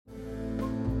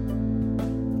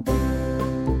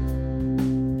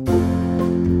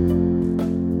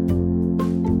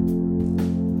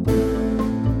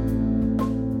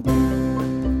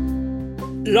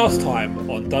Last time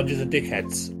on Dungeons and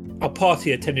Dickheads, our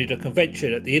party attended a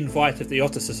convention at the invite of the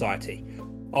Otter Society.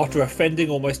 After offending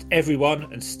almost everyone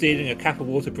and stealing a cap of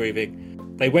water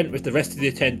breathing, they went with the rest of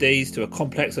the attendees to a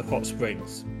complex of hot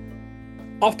springs.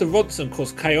 After Ronson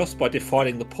caused chaos by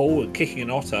defiling the pool and kicking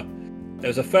an otter, there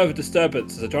was a further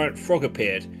disturbance as a giant frog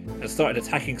appeared and started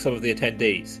attacking some of the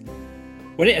attendees.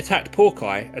 When it attacked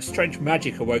Porkeye, a strange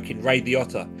magic awoke in Ray the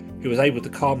Otter, who was able to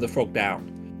calm the frog down.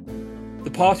 The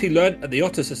party learnt that the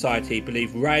Otter Society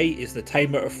believe Ray is the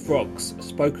tamer of frogs,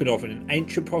 spoken of in an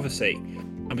ancient prophecy,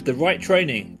 and with the right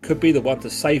training could be the one to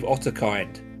save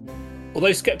Otterkind.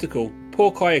 Although sceptical,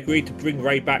 Porkeye agreed to bring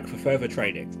Ray back for further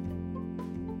training.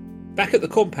 Back at the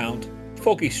compound,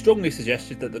 Foggy strongly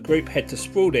suggested that the group head to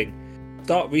Sprawling,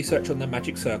 start research on the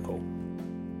magic circle.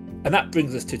 And that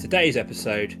brings us to today's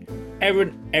episode,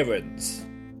 Errands.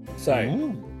 So...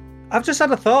 Ooh. I've just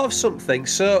had a thought of something.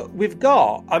 So we've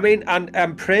got, and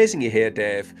I'm praising you here,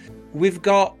 Dave. We've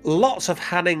got lots of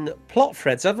Hanning plot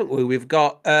threads, haven't we? We've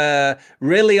got Ray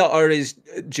Liotta is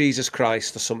Jesus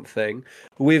Christ or something.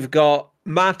 We've got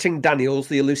Martin Daniels,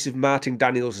 the elusive Martin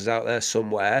Daniels is out there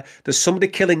somewhere. There's somebody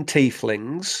killing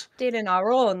tieflings. Stealing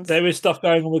our own. There is stuff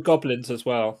going on with goblins as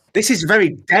well. This is very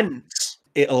dense.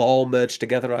 It'll all merge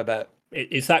together, I bet.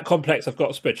 It's that complex. I've got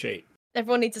a spreadsheet.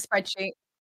 Everyone needs a spreadsheet.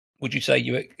 Would you say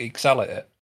you excel at it?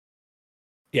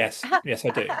 Yes, yes, I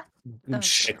do.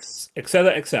 Excel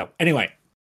at Excel. Anyway,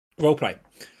 roleplay.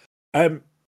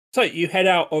 So you head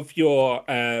out of your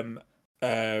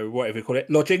whatever you call it,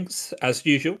 lodgings as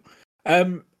usual,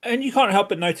 and you can't help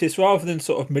but notice, rather than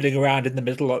sort of milling around in the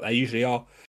middle like they usually are,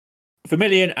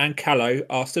 Vermilion and Callow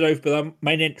are stood over the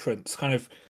main entrance.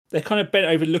 They're kind of bent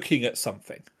over looking at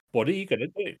something. What are you going to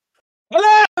do?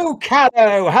 Hello,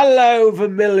 Callow. Hello,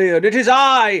 Vermilion. It is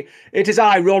I,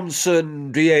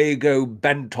 Ronson Diego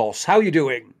Bentos. How are you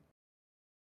doing?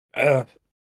 Yeah,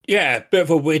 bit of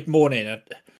a weird morning.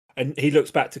 And he looks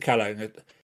back to Callow. Do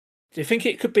you think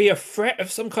it could be a threat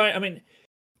of some kind? I mean,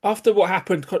 after what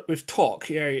happened with Tok,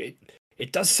 it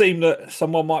does seem that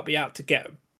someone might be out to get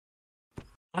him.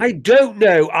 I don't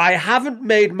know. I haven't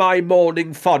made my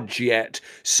morning fudge yet,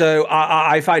 so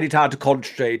I find it hard to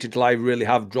concentrate until I really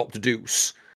have dropped a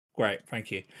deuce. Great,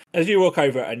 thank you. As you walk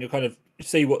over and you kind of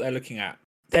see what they're looking at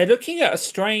a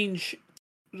strange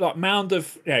mound of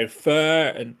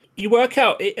fur, and you work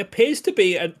out it appears to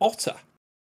be an otter,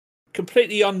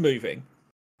 completely unmoving,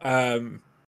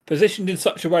 positioned in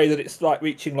such a way that it's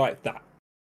reaching like that.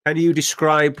 Can you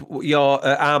describe your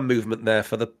arm movement there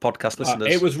for the podcast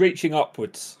listeners? It was reaching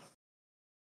upwards.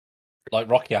 Like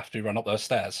Rocky after he ran up those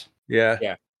stairs?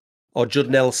 Yeah. Or Judd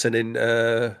Nelson in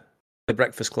The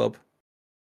Breakfast Club.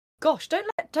 Gosh, don't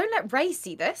let Ray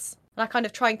see this. And I kind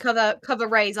of try and cover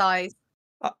Ray's eyes.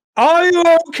 Are you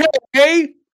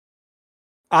okay?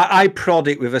 I prod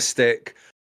it with a stick.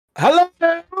 Hello?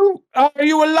 Are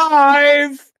you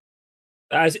alive?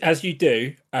 As you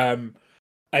do,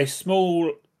 a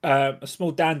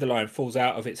small dandelion falls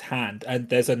out of its hand, and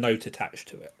there's a note attached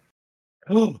to it.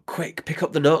 Oh, quick, pick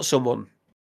up the note, someone.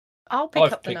 I'll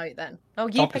pick up the note then. Oh,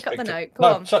 you pick up the note. Go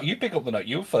on. So you pick up the note.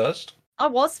 You first. I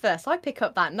was first. I pick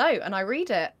up that note and I read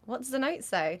it. What does the note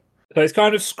say? So it's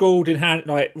kind of scrawled in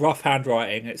rough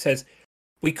handwriting. It says,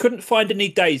 "We couldn't find any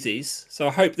daisies, so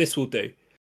I hope this will do.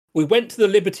 We went to the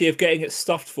liberty of getting it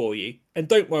stuffed for you, and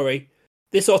don't worry,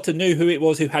 this otter knew who it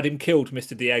was who had him killed,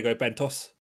 Mr. Diego Bentos."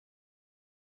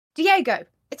 Diego,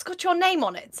 it's got your name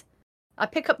on it. I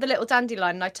pick up the little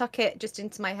dandelion and I tuck it just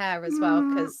into my hair as well,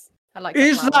 because I like it.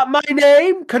 Is that my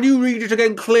name? Can you read it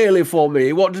again clearly for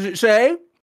me? What does it say?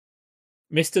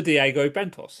 Mr. Diego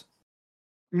Bentos.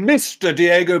 Mr.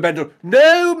 Diego Bentos.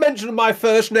 No mention of my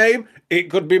first name. It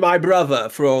could be my brother,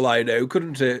 for all I know,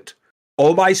 couldn't it?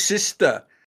 Or my sister.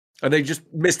 And they just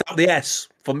missed out the S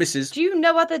for Mrs. Do you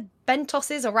know other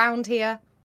Bentoses around here?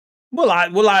 Well,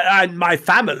 I my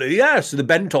family, yes, the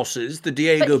Bentoses, the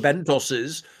Diego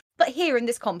Bentoses. But here in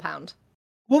this compound?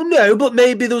 Well, no, but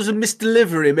maybe there was a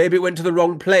misdelivery. Maybe it went to the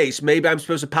wrong place. Maybe I'm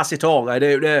supposed to pass it on. I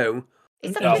don't know.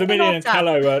 It's And Vermilion and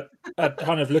Callow are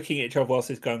kind of looking at each other whilst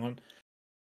it's going on.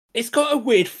 It's got a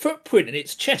weird footprint in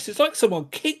its chest. It's like someone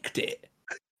kicked it.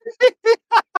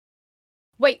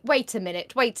 Wait a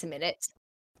minute.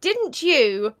 Didn't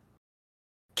you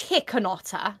kick an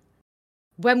otter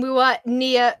when we were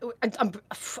near?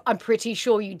 I'm pretty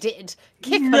sure you did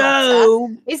kick an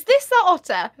otter. Is this the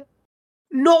otter?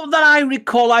 Not that I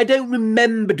recall. I don't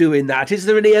remember doing that. Is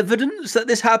there any evidence that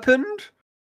this happened?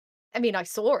 I mean, I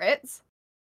saw it.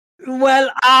 Well,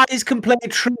 eyes can play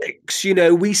tricks.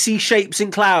 We see shapes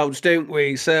in clouds, don't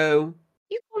we? So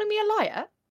You calling me a liar?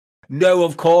 No,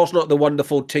 of course not the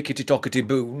wonderful tickety-tockety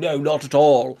boo. No, not at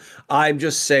all. I'm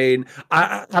just saying.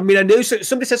 I mean, I know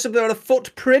somebody said something on a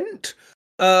footprint.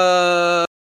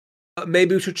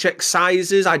 Maybe we should check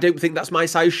sizes. I don't think that's my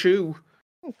size shoe.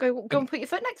 Go and put your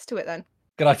foot next to it then.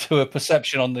 Can I do a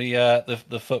perception on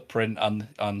the footprint and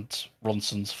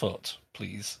Ronson's foot,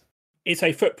 please? It's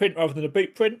a footprint rather than a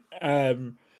boot print.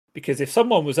 Because if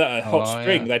someone was at a hot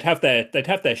spring, they'd have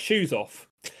their shoes off.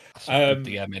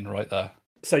 DM in right there.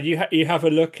 So you have a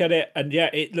look at it, and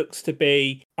yeah, it looks to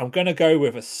be. I'm going to go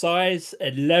with a size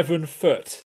 11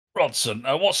 foot. Ronson,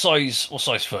 what size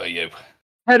foot are you?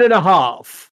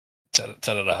 10.5.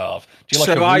 10.5. Do you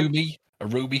like a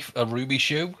ruby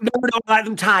shoe? No, I like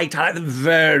them tight. I like them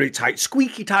very tight,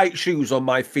 squeaky tight shoes on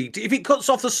my feet. If it cuts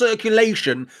off the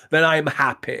circulation, then I'm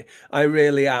happy. I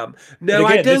really am. No,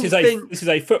 again, I don't think this is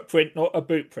a footprint, not a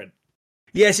boot print.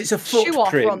 Yes, it's a footprint. Shoe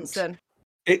off, Ronson.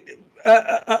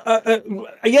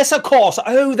 Yes, of course.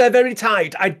 Oh, they're very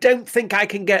tight. I don't think I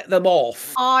can get them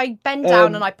off. I bend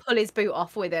down and I pull his boot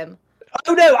off with him.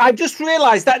 Oh no! I just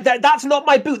realised that's not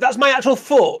my boot. That's my actual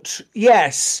foot.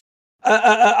 Yes,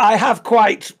 I have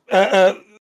quite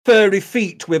furry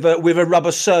feet with a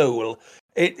rubber sole.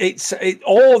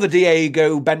 All the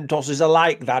Diego Bentoses are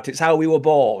like that. It's how we were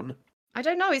born. I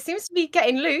don't know. It seems to be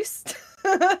getting loose.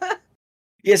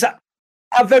 Yes, I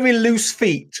have very loose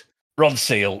feet. Ron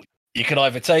Seal, you can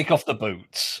either take off the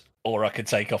boots or I can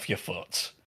take off your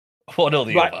foot. One or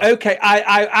the other. Right, okay,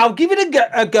 I'll give it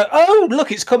a go. Oh,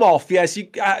 look, it's come off. Yes,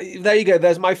 there you go.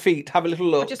 There's my feet. Have a little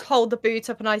look. I just hold the boot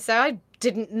up and I say, I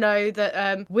didn't know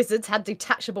that wizards had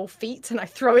detachable feet, and I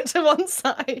throw it to one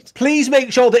side. Please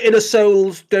make sure the inner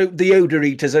soles the odor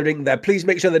eaters are in there. Please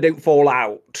make sure they don't fall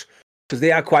out, because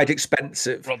they are quite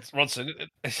expensive. Ronson,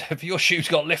 have your shoes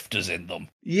got lifters in them?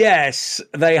 Yes,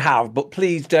 they have, but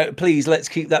please let's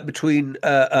keep that between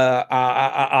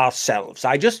ourselves.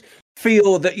 I just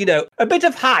feel that, a bit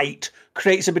of height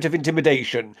creates a bit of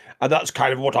intimidation, and that's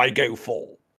kind of what I go for.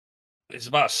 It's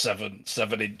about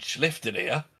 7-inch lift in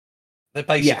here. They're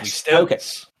basically Okay.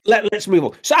 stilts. Let's move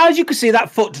on. So as you can see,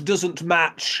 that foot doesn't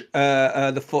match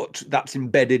the foot that's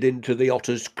embedded into the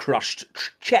otter's crushed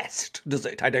chest, does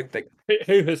it? I don't think.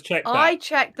 Who has checked that? I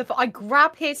check the foot. I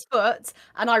grab his foot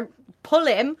and I pull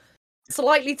him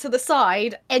slightly to the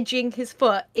side, edging his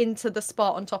foot into the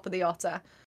spot on top of the otter.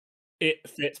 It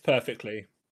fits perfectly.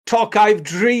 Tok, I've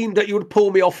dreamed that you would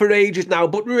pull me off for ages now,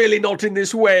 but really not in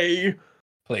this way.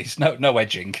 Please, no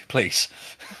edging, please.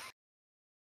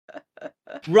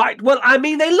 Right, well, I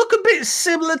mean, they look a bit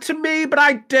similar to me, but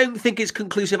I don't think it's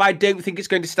conclusive. I don't think it's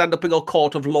going to stand up in a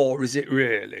court of law, is it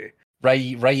really?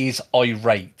 Ray is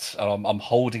irate, and I'm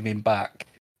holding him back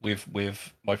with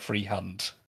my free hand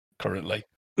currently.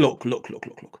 Look.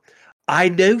 I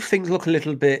know things look a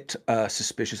little bit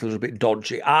suspicious, a little bit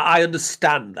dodgy. I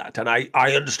understand that, and I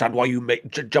understand why you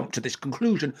jump to this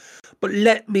conclusion. But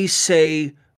let me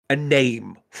say a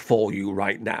name for you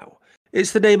right now.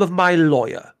 It's the name of my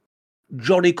lawyer,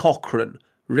 Johnny Cochran.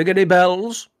 Ring any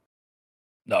bells?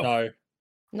 No.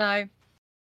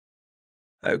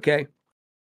 Okay.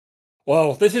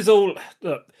 Well, this is all.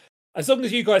 Look, as long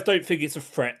as you guys don't think it's a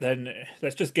threat, then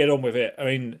let's just get on with it. I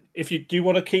mean, do you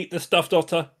want to keep the stuffed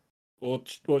otter, or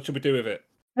what should we do with it?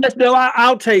 No,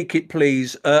 I'll take it,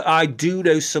 please. I do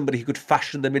know somebody who could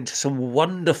fashion them into some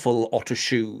wonderful otter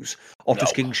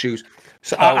skin shoes.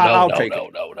 So I'll take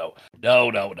it. No.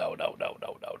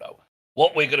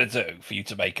 What we're going to do for you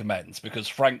to make amends, because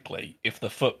frankly, if the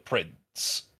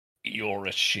footprints, you're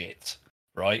a shit,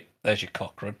 right? There's your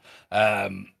Cochrane.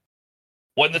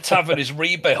 When the tavern is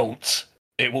rebuilt,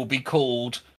 it will be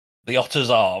called the Otter's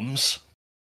Arms,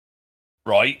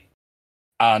 right?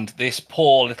 And this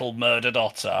poor little murdered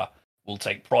otter will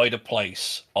take pride of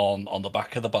place on the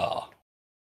back of the bar.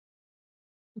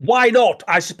 Why not?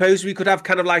 I suppose we could have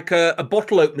kind of like a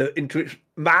bottle opener into its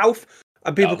mouth,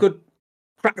 and people could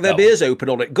crack their beers open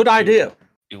on it. Good idea.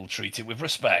 You'll treat it with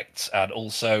respect, and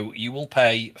also you will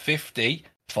pay 50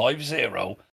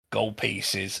 gold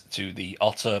pieces to the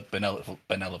Otter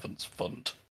Benevolence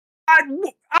Fund. I'm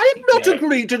not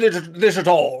agreeing to this at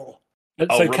all.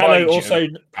 And so Callow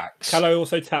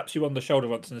also taps you on the shoulder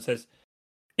once and says,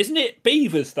 "Isn't it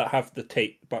beavers that have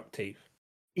the buck teeth?"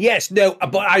 Yes, no,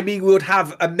 but I mean we would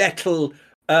have a metal,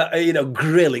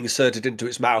 grill inserted into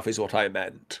its mouth is what I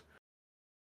meant.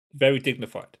 Very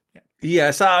dignified. Yeah.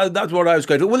 Yes, that's what I was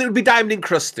going to. Well, it would be diamond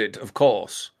encrusted, of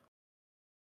course.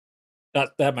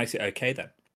 That makes it okay then.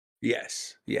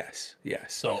 Yes.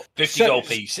 So 50 gold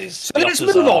pieces. So let's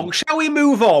move on. Shall we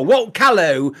move on? Well,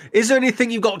 Callow, is there anything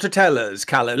you've got to tell us,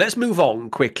 Callow? Let's move on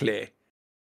quickly.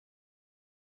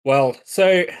 Well,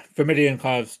 so Vermilion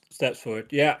kind of steps forward.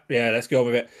 Yeah, let's go on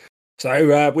with it.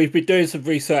 So we've been doing some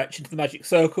research into the magic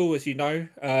circle, as you know.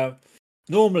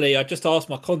 Normally, I just ask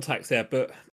my contacts there,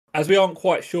 but as we aren't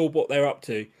quite sure what they're up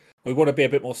to, we want to be a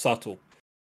bit more subtle.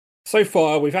 So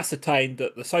far, we've ascertained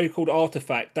that the so-called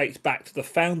artifact dates back to the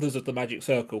founders of the magic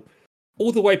circle,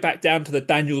 all the way back down to the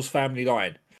Daniels family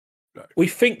line. Right. We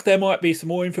think there might be some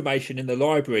more information in the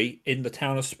library in the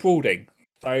town of Spalding.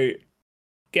 So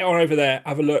get on over there,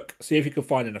 have a look, see if you can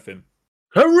find anything.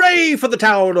 Hooray for the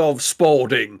town of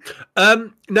Spalding!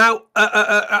 Now,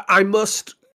 I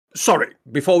must... Sorry,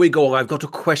 before we go on, I've got a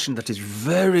question that is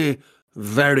very,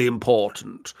 very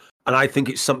important, and I think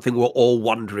it's something we're all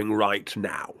wondering right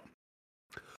now.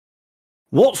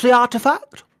 What's the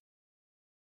artifact?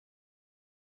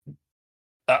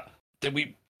 Did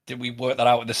we work that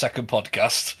out in the second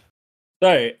podcast?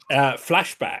 So,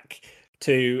 flashback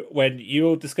to when you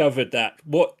all discovered that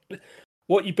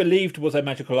what you believed was a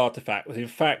magical artifact was in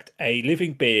fact a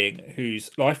living being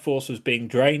whose life force was being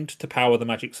drained to power the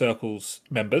Magic Circle's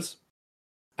members.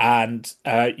 And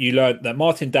you learned that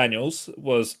Martin Daniels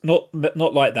was not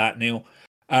like that, Neil.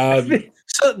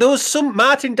 So there was some...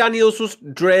 Martin Daniels was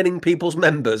draining people's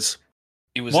members.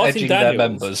 He was edging their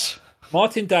members.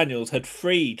 Martin Daniels had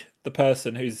freed the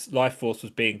person whose life force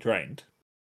was being drained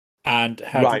and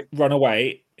had run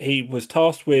away. He was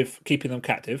tasked with keeping them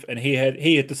captive, and he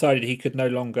had decided he could no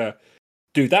longer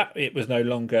do that. It was no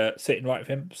longer sitting right with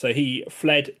him, so he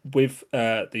fled with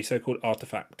the so-called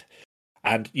artifact.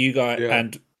 And you guys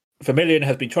and Vermilion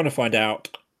has been trying to find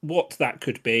out what that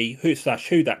could be, who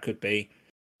that could be,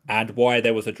 and why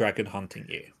there was a dragon hunting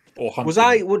you or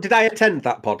hunting. Did I attend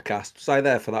that podcast? Was I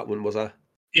there for that one? Was I?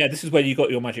 Yeah, this is where you got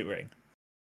your magic ring.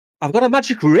 I've got a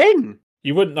magic ring.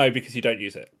 You wouldn't know because you don't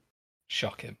use it.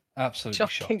 Shocking. Absolutely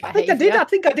shocking. I think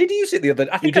I did use it the other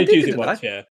day. You did use it once,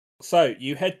 yeah. So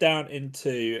you head down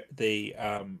into the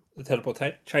teleport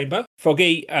chamber.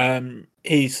 Froggy,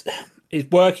 his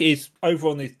work is over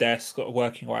on his desk, got a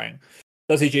working away.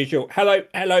 Does his usual hello.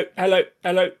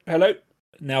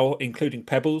 Now including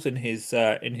pebbles in his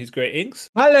greetings.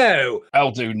 Hello.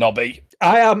 I'll do, Nobby.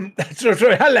 I am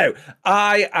sorry. Hello.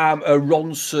 I am a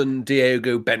Ronson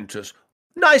Diego Bentus.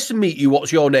 Nice to meet you.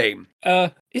 What's your name?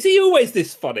 Is he always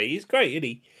this funny? He's great, isn't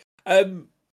he?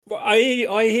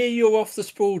 I hear you're off the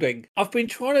Spalding. I've been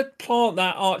trying to plant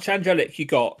that archangelic you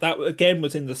got. That again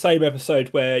was in the same episode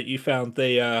where you found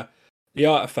the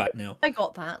artifact. Now I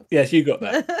got that. Yes, you got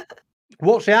that.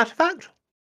 What's the artifact?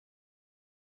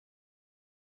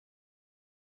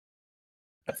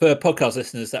 For podcast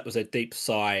listeners, that was a deep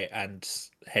sigh and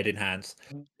head in hands.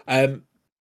 I'm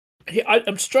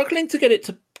struggling to get it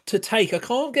to take. I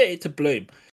can't get it to bloom.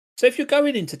 So if you're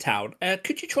going into town,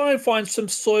 could you try and find some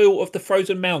soil of the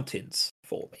frozen mountains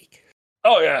for me?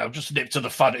 Oh yeah, I'll just nip to the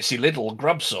fancy Lidl and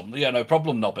grab some. Yeah, no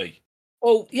problem, Nobby.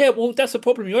 Oh yeah, well that's the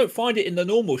problem. You won't find it in the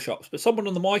normal shops, but someone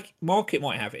on the market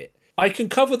might have it. I can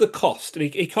cover the cost.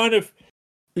 And he kind of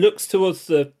looks towards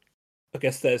the... I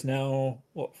guess there's now,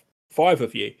 5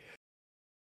 of you.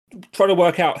 Trying to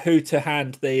work out who to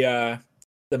hand the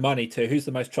money to, who's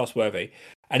the most trustworthy.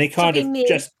 And he kind of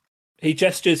he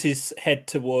gestures his head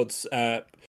towards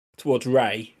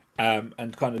Ray,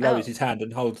 and kind of lowers his hand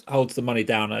and holds the money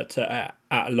down at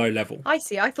a low level. I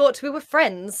see. I thought we were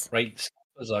friends. Ray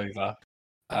scampers over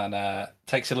and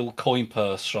takes a little coin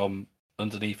purse from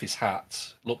underneath his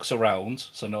hat, looks around,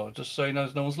 just so he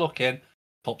knows no one's looking,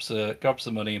 grabs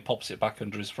the money and pops it back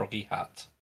under his froggy hat.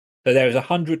 So there is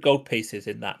 100 gold pieces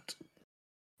in that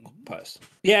purse.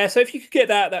 Yeah, so if you could get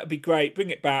that would be great.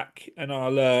 Bring it back, and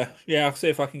I'll see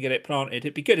if I can get it planted.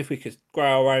 It'd be good if we could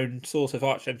grow our own sort of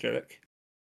archangelic.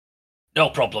 No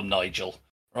problem, Nigel.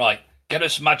 Right, get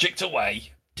us magicked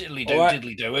away. Diddly do,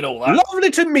 diddly do, and all that.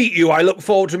 Lovely to meet you. I look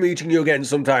forward to meeting you again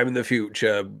sometime in the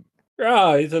future.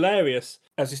 Ah, it's hilarious.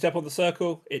 As you step on the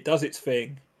circle, it does its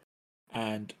thing,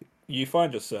 and you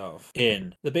find yourself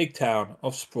in the big town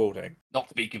of Spalding. Not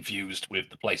to be confused with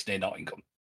the place near Nottingham.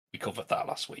 We covered that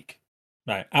last week.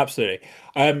 No, absolutely.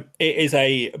 It is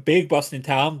a big, bustling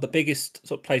town, the biggest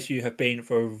sort of place you have been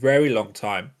for a very long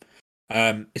time.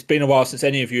 It's been a while since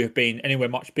any of you have been anywhere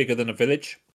much bigger than a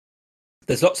village.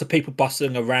 There's lots of people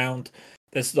bustling around.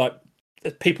 There's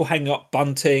people hanging up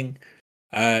bunting.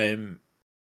 And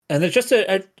there's just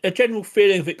a general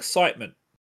feeling of excitement.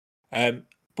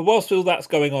 But whilst all that's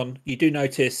going on, you do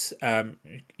notice,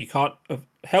 you can't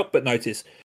help but notice,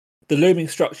 the looming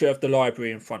structure of the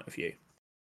library in front of you.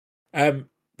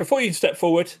 Before you can step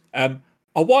forward, a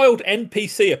wild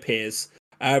NPC appears,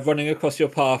 running across your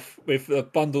path with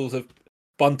bundles of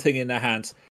bunting in their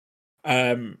hands.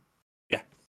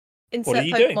 Insert are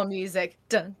you Pokemon doing? music.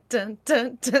 Dun dun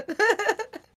dun dun.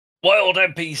 Wild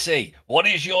NPC, what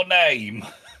is your name?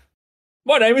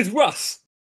 My name is Russ.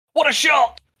 What a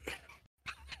shot!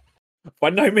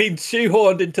 By no means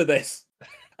shoehorned into this.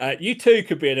 You too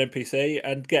could be an NPC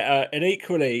and get an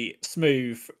equally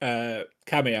smooth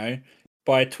cameo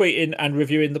by tweeting and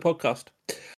reviewing the podcast.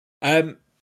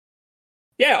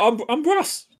 Yeah, I'm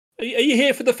Russ. Are you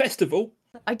here for the festival?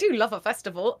 I do love a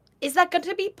festival. Is that going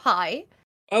to be pie?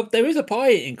 Oh, there is a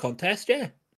pie eating contest, yeah.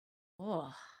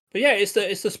 Oh. But yeah, it's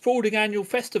the Spalding Annual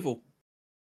Festival.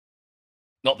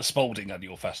 Not the Spalding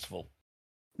Annual Festival.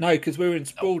 No, because we're in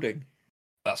Spalding.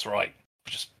 That's right.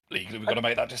 Just legally, we've got to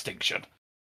make that distinction.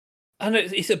 And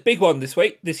it's a big one this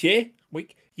year,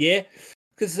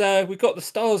 because we've got the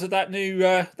stars of that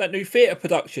new theatre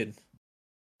production,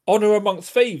 Honour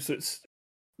Amongst Thieves, which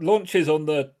launches on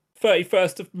the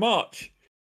 31st of March.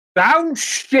 Damn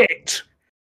shit!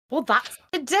 Well, that's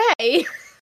today.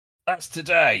 That's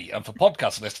today, and for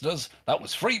podcast listeners, that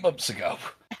was 3 months ago.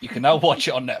 You can now watch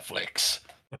it on Netflix.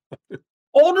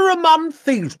 Honour Among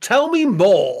Thieves, tell me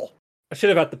more. I should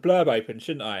have had the blurb open,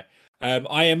 shouldn't I?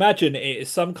 I imagine it is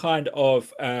some kind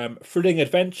of thrilling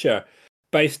adventure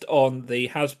based on the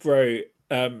Hasbro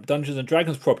Dungeons and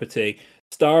Dragons property,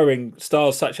 starring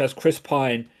stars such as Chris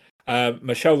Pine,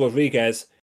 Michelle Rodriguez,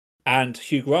 and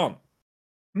Hugh Grant.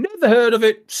 Never heard of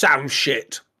it. Sounds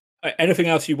shit. Anything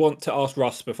else you want to ask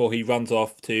Russ before he runs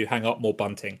off to hang up more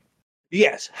bunting?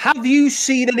 Yes. Have you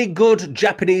seen any good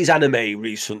Japanese anime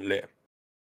recently?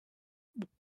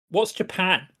 What's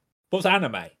Japan? What's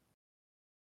anime?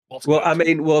 What's Well, good? I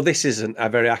mean, this isn't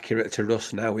very accurate to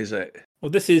Russ now, is it? Well,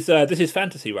 this is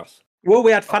fantasy, Russ. Well,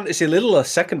 we had Fantasy Little a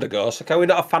second ago, so can we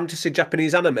not have fantasy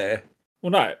Japanese anime?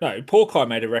 Well, no. Porkai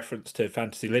made a reference to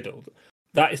Fantasy Little.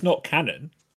 That is not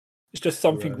canon. It's just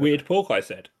something Right. weird Porkai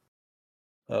said.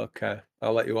 Okay,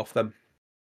 I'll let you off then.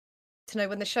 To know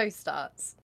when the show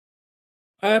starts.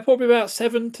 Probably about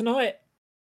 7 tonight.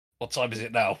 What time is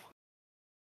it now?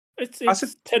 It's I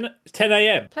said- 10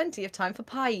 a.m. Plenty of time for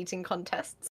pie eating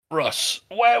contests. Russ,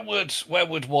 where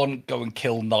would one go and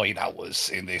kill 9 hours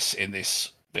in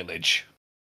this village?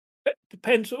 It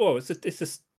depends. Oh, it's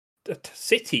a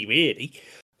city, really.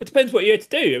 It depends what you're here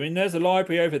to do. I mean, there's a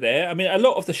library over there. I mean, a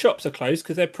lot of the shops are closed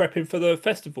because they're prepping for the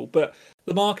festival, but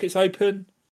the market's open.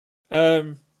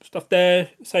 Stuff there.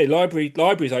 Say library's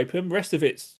open. The rest of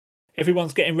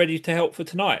everyone's getting ready to help for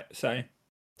tonight. So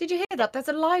Did you hear that? There's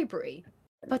a library,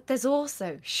 but there's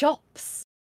also shops.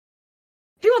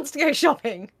 Who wants to go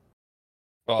shopping?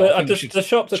 Well, but I think we should- the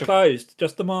shops are should- closed.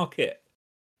 Just the market.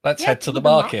 Let's Yeah, head to the the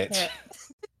market.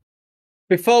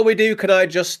 Before we do, can I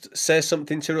just say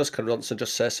something to Russ? Can Ronson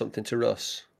just say something to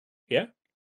Russ? Yeah.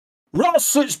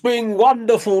 Russ, it's been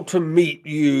wonderful to meet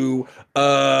you.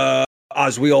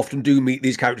 As we often do meet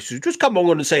these characters who just come on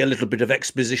and say a little bit of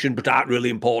exposition but aren't really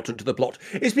important to the plot.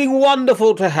 It's been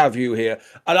wonderful to have you here,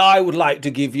 and I would like to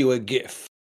give you a gift.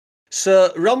 Sir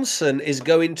Ronson is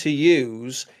going to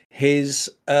use his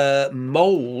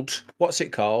mould, what's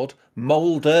it called?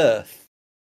 Mould Earth.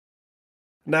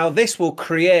 Now, this will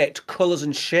create colours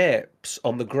and shapes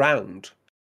on the ground.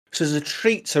 So as a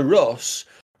treat to Russ,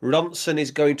 Ronson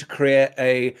is going to create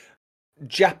a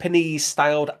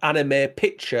Japanese-styled anime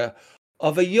picture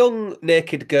of a young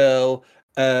naked girl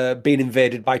being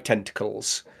invaded by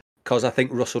tentacles, because I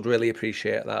think Russ would really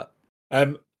appreciate that.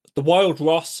 The wild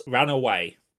Ross ran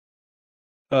away.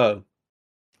 Oh.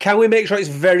 Can we make sure it's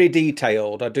very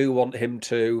detailed? I do want him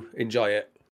to enjoy it.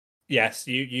 Yes,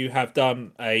 you have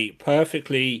done a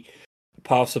perfectly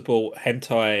passable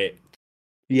hentai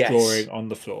Yes. drawing on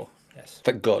the floor. Yes.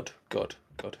 Good.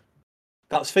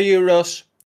 That's for you, Russ.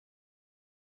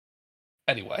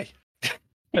 Anyway.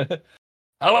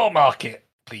 Hello, market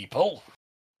people.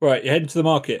 Right, you're heading to the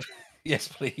market. Yes,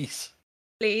 please.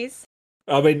 Please.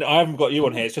 I mean, I haven't got you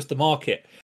on here. It's just the market.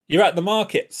 You're at the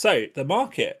market. So the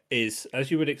market is, as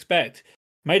you would expect,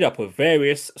 made up of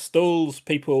various stalls,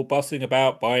 people bustling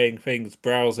about, buying things,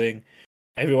 browsing,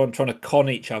 everyone trying to con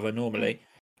each other normally.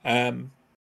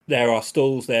 There are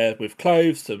stalls there with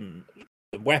clothes, some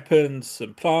weapons,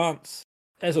 some plants.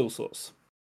 There's all sorts.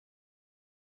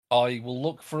 I will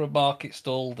look for a market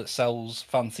stall that sells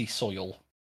fancy soil.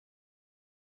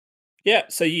 Yeah,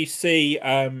 so you see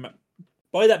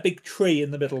by that big tree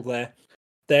in the middle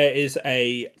there is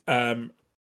a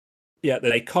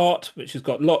cart which has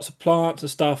got lots of plants and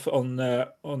stuff on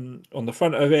the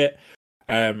front of it.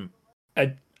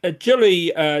 A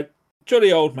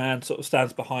jolly old man sort of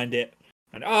stands behind it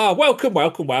and welcome.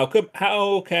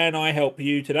 How can I help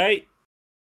you today?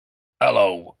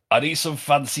 Hello, I need some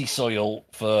fancy soil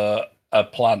for a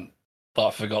plant that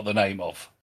I forgot the name of.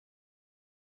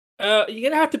 You're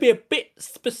going to have to be a bit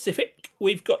specific.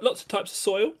 We've got lots of types of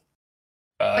soil.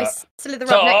 I slither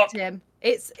up Talk. next to him.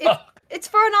 It's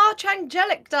for an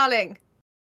archangelic, darling.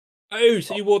 Oh,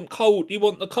 so you want cold? You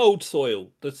want the cold soil,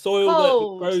 the soil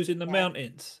Cold, that grows in the yeah.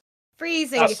 mountains.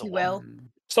 Freezing, That's if the you one. will.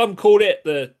 Some call it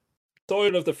the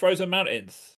soil of the frozen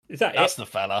mountains. Is that That's it? the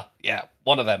fella. Yeah,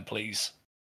 one of them, please.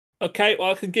 Okay,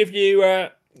 well I can give you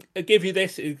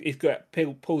this. He's got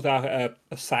pulls out a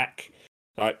sack.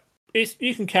 Like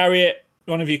you can carry it.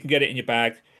 One of you can get it in your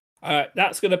bag.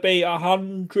 That's going to be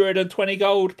 120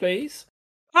 gold, please.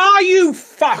 Are you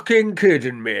fucking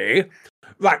kidding me?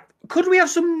 Right, could we have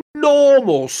some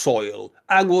normal soil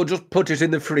and we'll just put it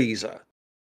in the freezer?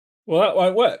 Well, that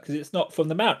won't work because it's not from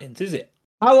the mountains, is it?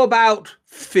 How about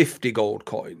 50 gold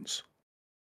coins?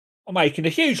 I'm making a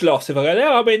huge loss if I go there.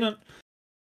 I mean,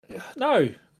 no.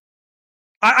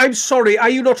 I'm sorry, are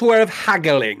you not aware of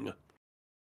haggling?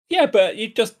 Yeah, but you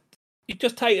just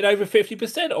taken over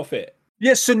 50% off it.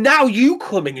 Yes, so now you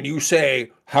coming and you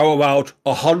say, how about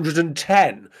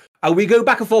 110? And we go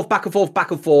back and forth, back and forth, back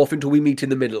and forth until we meet in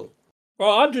the middle.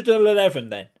 Well, 111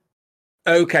 then.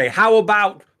 Okay, how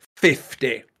about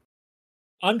 50?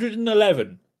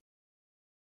 111.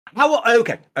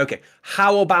 Okay.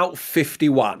 How about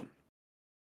 51?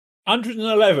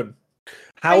 111.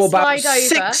 How I about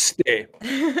slide over. 60?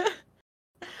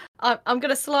 I'm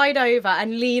gonna slide over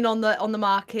and lean on the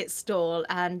market stall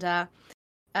and did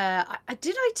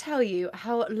I tell you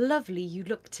how lovely you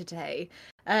look today?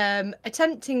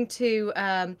 Attempting to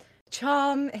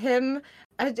charm him.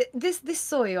 This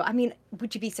soil. I mean,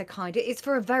 would you be so kind? It's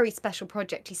for a very special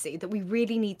project, you see, that we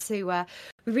really need to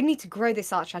grow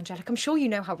this archangelic. I'm sure you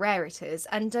know how rare it is,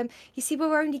 and you see,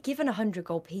 we're only given 100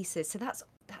 gold pieces, so that's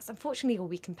unfortunately all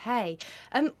we can pay.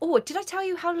 Did I tell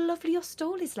you how lovely your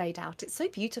stall is laid out? It's so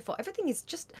beautiful. Everything is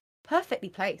just perfectly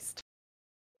placed.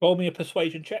 Roll me a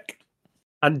persuasion check.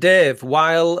 And Dave,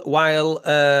 while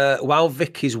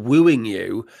Vic is wooing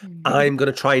you, I'm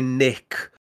going to try and nick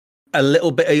a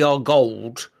little bit of your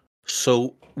gold,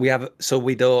 so we can,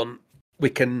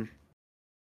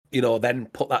 then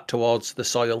put that towards the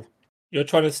soil. You're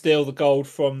trying to steal the gold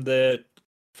from the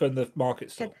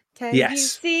market stall. Can Yes. you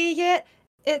see it?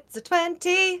 It's a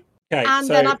 20. Okay, And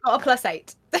so then I've got a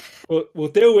 +8. we'll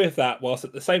deal with that whilst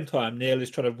at the same time Neil is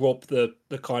trying to rob the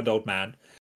kind old man.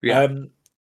 Yeah.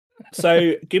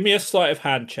 So give me a sleight of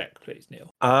hand check, please, Neil.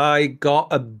 I got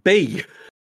a B.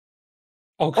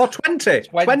 Oh, 20.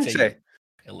 20. Hey,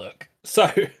 look. So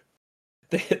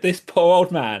this poor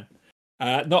old man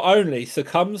not only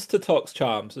succumbs to Tox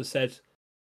charms and said,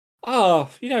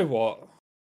 you know what?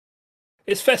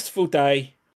 It's festival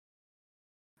day.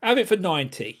 Have it for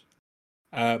 90.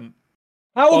 How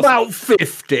about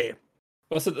 50?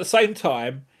 Whilst at the same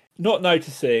time, not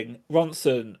noticing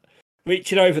Ronson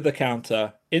reaching over the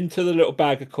counter into the little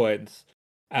bag of coins,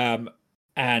 and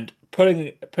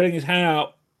putting his hand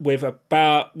out with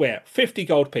about 50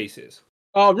 gold pieces.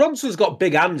 Oh, Ronson's got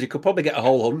big hands. He could probably get a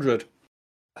whole 100.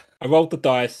 I rolled the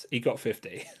dice. He got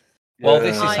 50. While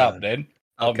this is Right. happening,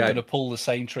 I'm Okay. going to pull the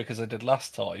same trick as I did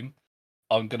last time.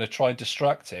 I'm going to try and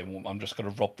distract him. I'm just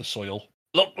going to rob the soil.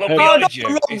 Look Oh, behind not you.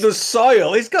 rob It's- the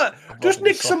soil. He's got just robbing the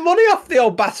nick soil. some money off the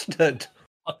old bastard.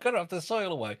 I'm going to have the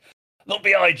soil away. Look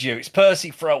behind you. It's Percy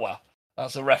Thrower.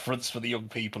 That's a reference for the young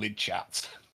people in chat.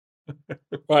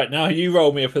 Right, now you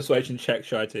roll me a persuasion check,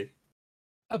 Shitey.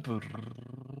 But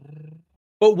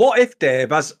what if,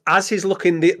 Dave, as he's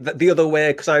looking the other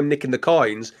way because I'm nicking the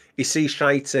coins, he sees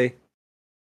Shitey?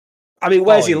 I mean,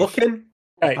 where's he looking?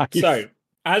 Okay, so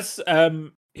as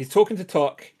he's talking to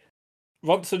Tok,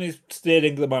 Ronson is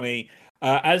stealing the money.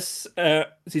 As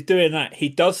he's doing that, he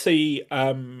does see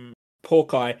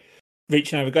Porky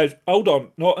reaching over. Goes, hold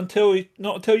on, not until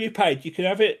you paid. You can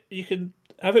have it. You can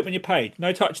have it when you're paid.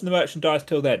 No touching the merchandise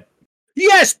till then.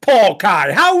 Yes, Porky,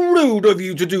 how rude of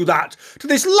you to do that to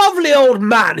this lovely old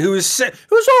man who's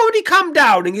already come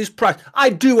down in his price.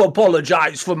 I do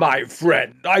apologise for my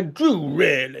friend. I do,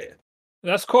 really.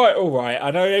 That's quite all right. I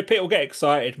know people get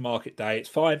excited market day. It's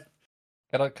fine.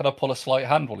 Can I pull a slight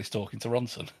hand while he's talking to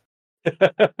Ronson?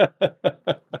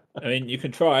 I mean, you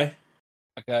can try.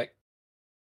 Okay.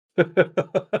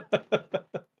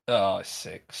 Oh,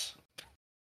 6.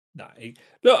 No,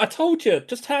 look, I told you.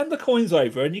 Just hand the coins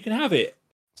over and you can have it.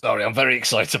 Sorry, I'm very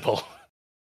excitable.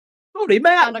 Sorry,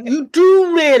 Matt, you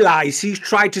do realise he's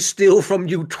tried to steal from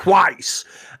you twice,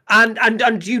 and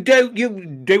you don't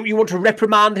want to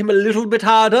reprimand him a little bit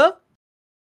harder?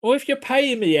 Well, if you're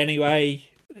paying me anyway,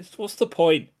 what's the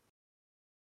point?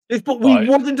 Yes, but we Right.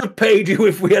 wouldn't have paid you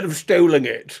if we had have stolen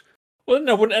it. Well,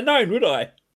 no, I wouldn't have known, would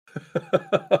I?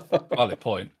 Valid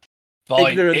point. Fine.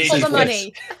 Ignorance Here's For is the your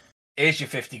money. Here's your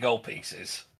 50 gold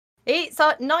pieces. It's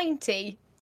at 90.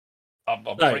 I'm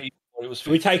No. pretty sure it was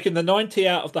 50. We've taken the 90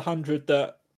 out of the 100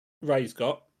 that Ray's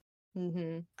got.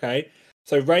 Mm-hmm. Okay.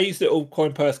 So Ray's little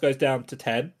coin purse goes down to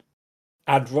 10,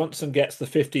 and Ronson gets the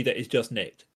 50 that is just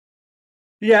nicked.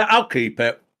 Yeah, I'll keep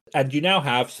it. And you now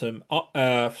have some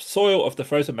soil of the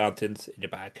frozen mountains in your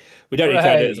bag. We don't need to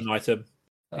add it as an item.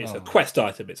 It's a quest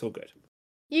item. It's all good.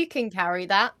 You can carry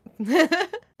that.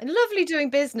 Lovely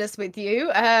doing business with you.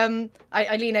 I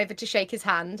lean over to shake his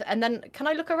hand, and then can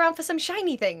I look around for some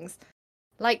shiny things,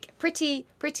 like pretty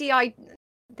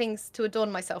things to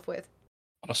adorn myself with?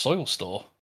 On a soil store.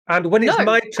 And when it's No.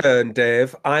 my turn,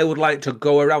 Dave, I would like to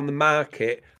go around the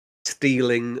market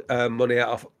stealing money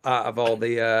out of all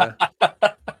the.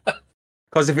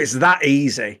 Because if it's that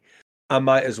easy, I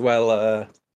might as well.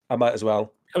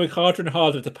 Becoming harder and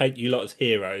harder to paint you lot as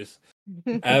heroes.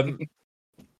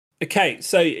 Okay,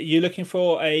 so you're looking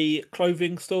for a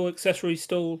clothing store, accessory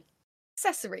store?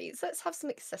 Accessories. Let's have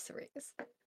some accessories.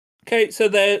 Okay, so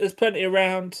there's plenty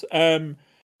around.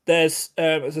 There's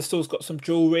the store's got some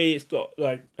jewelry. It's got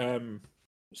like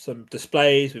some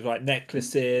displays with like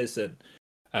necklaces and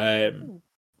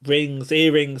rings,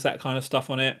 earrings, that kind of stuff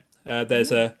on it.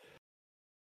 There's a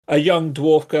young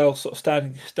dwarf girl sort of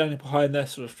standing behind there,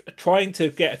 sort of trying to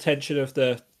get attention of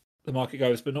the market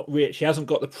goers, but not really. She hasn't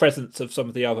got the presence of some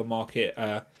of the other market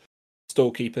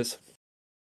storekeepers.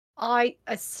 I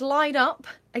slide up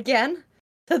again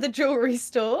to the jewelry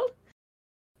store.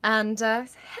 And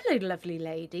hello, lovely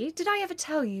lady. Did I ever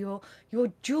tell you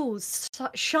your jewels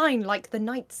shine like the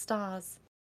night stars?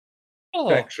 Oh,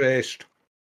 Sexist.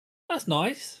 that's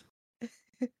nice.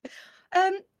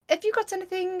 Have you got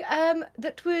anything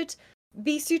that would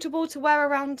be suitable to wear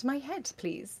around my head,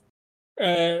 please?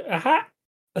 A hat,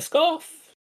 a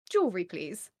scarf, Jewelry,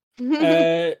 please.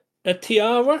 a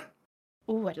tiara.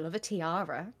 Oh, I'd love a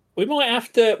tiara. We might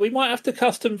have to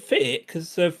custom fit it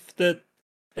because of the.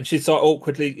 And she's like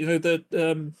awkwardly, the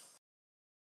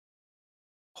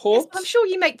horse. Yes, I'm sure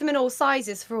you make them in all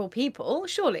sizes for all people,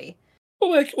 surely.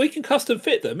 Well, we can custom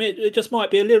fit them. It just might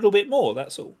be a little bit more.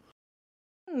 That's all.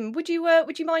 Would you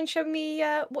mind showing me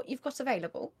what you've got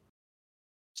available?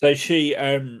 So she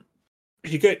sort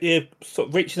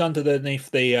of reaches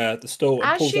underneath the stall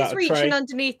and As pulls she's out a reaching tray.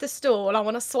 underneath the stall, I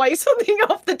want to swipe something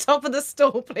off the top of the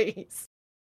stall, please.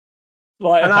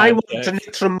 And I want to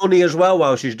nick some money as well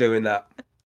while she's doing that.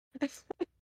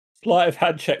 Sleight of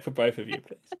hand check for both of you,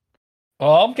 please.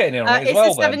 Oh, I'm getting in on it as well.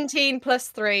 It's a 17 plus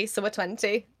 3, so we're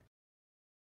 20.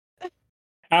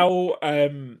 How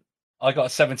I got a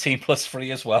 17 plus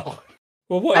 3 as well.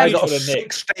 well, what I are you got a trying to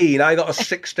nick? 16. I got a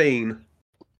 16.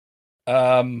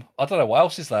 I don't know what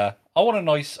else is there. I want a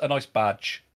nice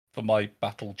badge for my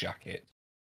battle jacket.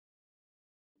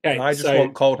 Okay, I just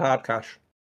want cold hard cash.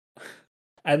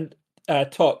 And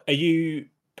Tok, are you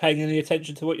paying any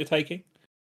attention to what you're taking?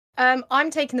 I'm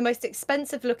taking the most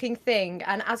expensive looking thing,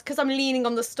 and because I'm leaning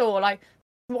on the stall, I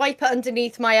swipe it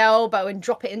underneath my elbow and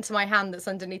drop it into my hand that's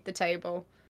underneath the table.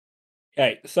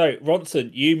 Okay, so Ronson,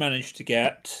 you managed to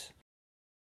get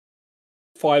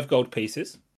 5 gold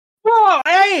pieces. Whoa,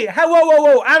 hey,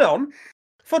 whoa, hang on.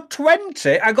 For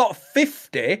 20, I got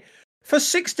 50. For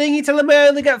 16, you're telling me I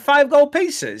only get 5 gold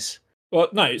pieces? Well,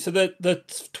 no, so the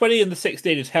 20 and the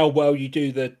 16 is how well you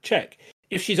do the check.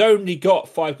 If she's only got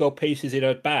 5 gold pieces in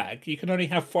her bag, you can only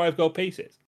have 5 gold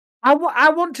pieces. I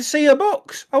want to see her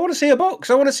books. I want to see her books.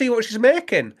 I want to see what she's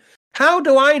making. How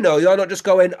do I know you're not just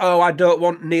going, oh, I don't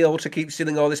want Neil to keep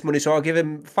stealing all this money, so I'll give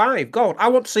him 5 gold. I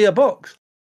want to see her books.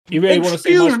 You really want to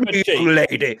see my Excuse me, young spreadsheet?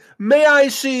 lady. May I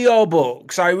see your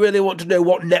books? I really want to know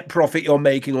what net profit you're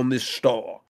making on this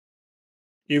store.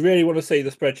 You really want to see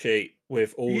the spreadsheet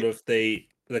with all of the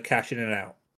cash in and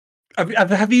out?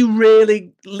 Have you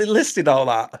really listed all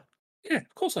that? Yeah,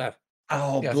 of course I have.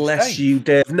 Oh, Yeah, bless Dave. you,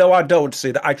 Dave. No, I don't want to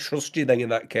see that. I trust you then in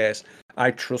that case.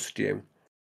 I trust you.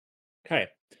 Okay,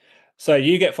 so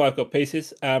you get 5 gold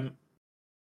pieces.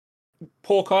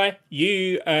 Porkai,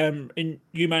 you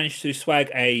managed to swag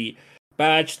a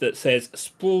badge that says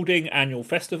Spalding Annual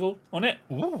Festival on it.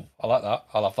 Ooh, I like that.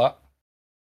 I love that.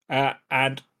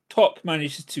 And Tok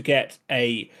manages to get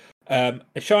a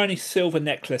shiny silver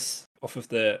necklace off of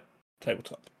the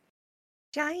tabletop.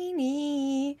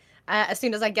 Shiny. As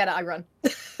soon as I get it, I run.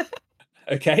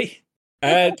 Okay.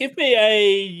 Give me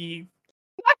a.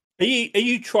 Are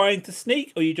you trying to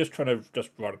sneak, or are you just trying to just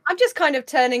run? I'm just kind of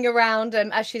turning around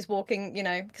as she's walking,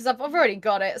 because I've already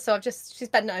got it. So she's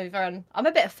bent over, and I'm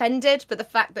a bit offended by the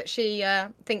fact that she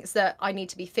thinks that I need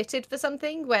to be fitted for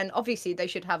something when obviously they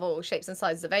should have all shapes and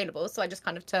sizes available. So I just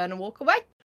kind of turn and walk away.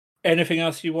 Anything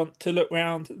else you want to look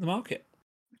round at the market?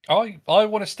 I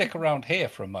want to stick around here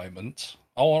for a moment.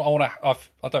 I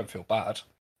don't feel bad,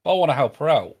 but I want to help her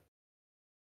out.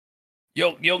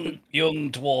 Young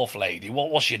dwarf lady,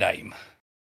 what's your name?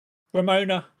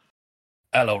 Ramona.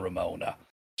 Hello, Ramona.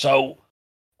 So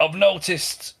I've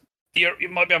noticed you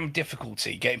might be having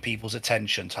difficulty getting people's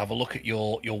attention to have a look at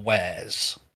your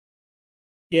wares.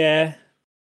 Yeah,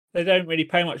 they don't really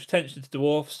pay much attention to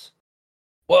dwarfs.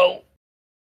 Well,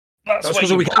 that's That's where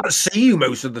because you we can't see you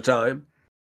most of the time.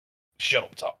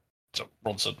 Shut up, Tom.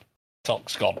 Bronson.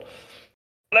 Talk's gone.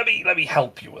 Let me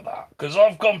help you with that, because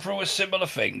I've gone through a similar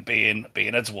thing being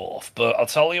a dwarf. But I'll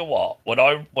tell you what, when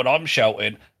I'm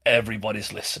shouting,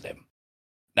 everybody's listening.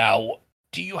 Now,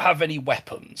 do you have any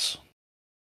weapons?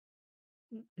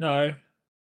 No.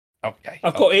 Okay.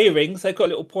 I've got earrings. They've got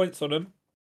little points on them.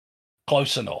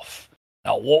 Close enough.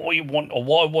 Now, what I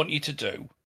want you to do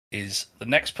is the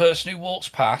next person who walks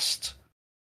past,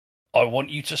 I want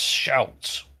you to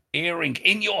shout, earring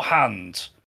in your hand,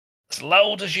 as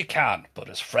loud as you can, but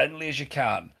as friendly as you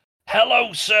can.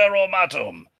 Hello, sir or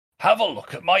madam. Have a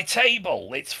look at my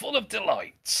table. It's full of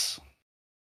delights.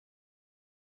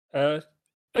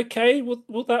 Okay,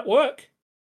 will that work?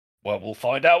 Well, we'll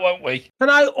find out, won't we? Can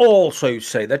I also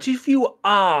say that if you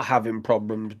are having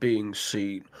problems being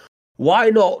seen, why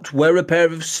not wear a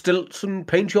pair of stilts and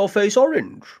paint your face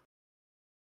orange?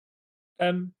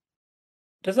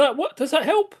 Does that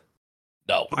help?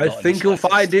 No, I think you'll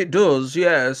find it does,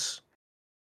 yes.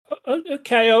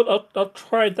 Okay, I'll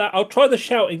try that. I'll try the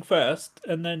shouting first,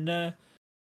 and then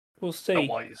we'll see.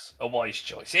 A wise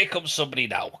choice. Here comes somebody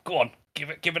now. Go on, give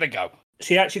it a go.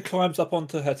 She actually climbs up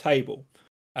onto her table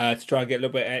to try and get a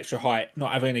little bit extra height,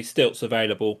 not having any stilts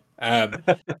available.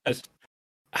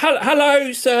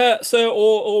 Hello, sir,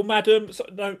 or madam.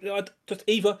 No, just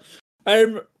either.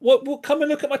 What? Come and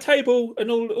look at my table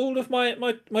and all of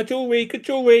my jewelry, good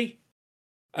jewelry.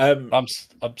 I'm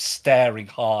staring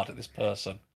hard at this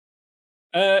person.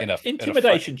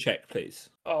 Intimidation check, please.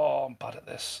 Oh, I'm bad at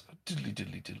this.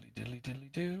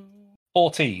 Diddly do.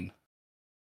 14.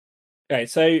 Okay,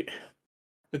 so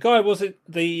the guy wasn't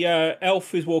the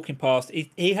elf who's walking past.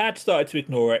 He had started to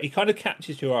ignore it. He kind of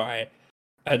catches your eye,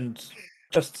 and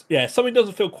something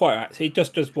doesn't feel quite right. So he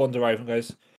just wanders over and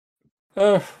goes,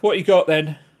 what you got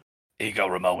then? Here you go,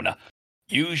 Ramona.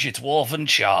 Use your dwarven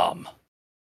charm.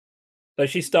 So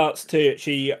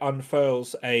she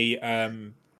unfurls a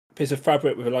piece of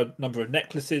fabric with a number of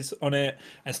necklaces on it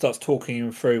and starts talking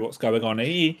him through what's going on.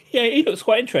 He looks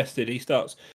quite interested. He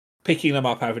starts picking them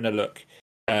up, having a look.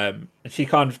 And she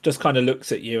kind of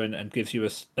looks at you and gives you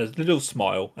a little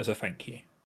smile as a thank you.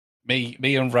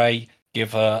 Me and Ray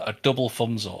give her a double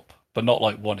thumbs up, but not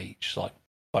like one each, like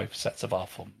both sets of our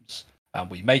thumbs. And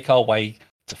we make our way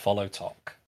to follow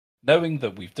Tok, knowing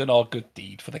that we've done our good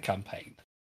deed for the campaign.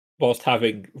 Whilst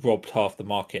having robbed half the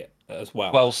market as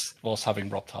well. Whilst having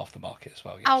robbed half the market as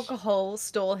well, yes. Alcohol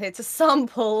stall here to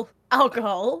sample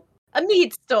alcohol. A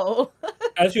mead stall.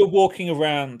 As you're walking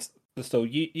around the stall,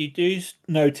 you do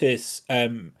notice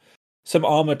some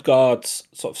armoured guards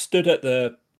sort of stood at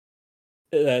the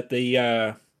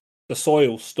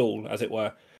soil stall, as it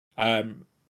were,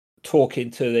 talking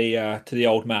to the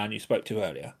old man you spoke to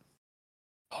earlier.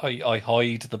 I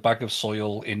hide the bag of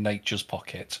soil in Nature's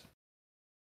pocket.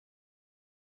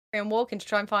 I'm walking to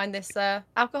try and find this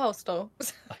alcohol stall.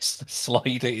 I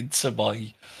slide it into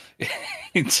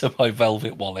my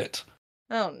velvet wallet.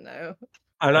 Oh no!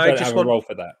 And I just want a roll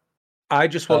for that. I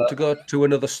just want to go to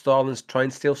another stall and try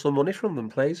and steal some money from them,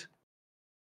 please.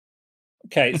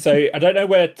 Okay, so I don't know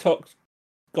where Tok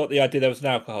got the idea there was an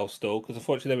alcohol stall, because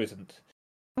unfortunately there isn't.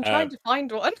 I'm trying to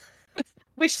find one.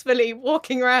 Wishfully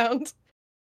walking around.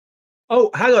 Oh,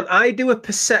 hang on. I do a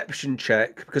perception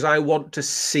check because I want to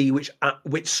see which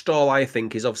stall I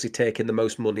think is obviously taking the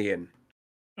most money in.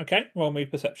 Okay, roll me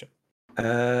perception.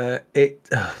 So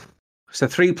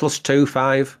 3 + 2,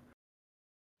 5.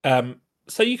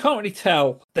 So you can't really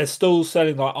tell. There's stalls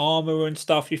selling like armor and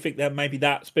stuff. You think that maybe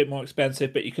that's a bit more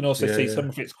expensive, but you can also see some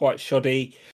of it's quite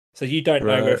shoddy. So you don't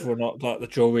know whether or not like the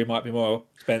jewelry might be more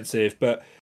expensive. But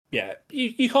yeah,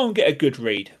 you can't get a good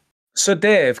read. So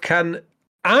Dave, can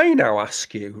I now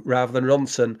ask you, rather than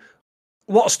Ronson,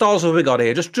 what stalls have we got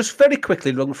here? Just very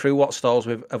quickly run through what stalls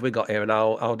have we got here, and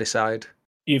I'll decide.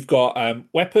 You've got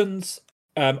weapons,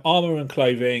 armor and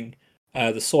clothing,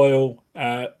 the soil,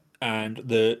 and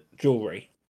the jewelry.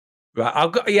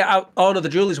 Right, the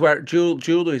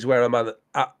jewelry's where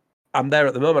I'm there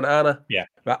at the moment, aren't I? Yeah.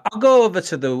 Right, I'll go over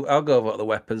to the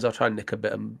weapons. I'll try and nick a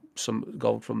bit of some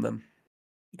gold from them.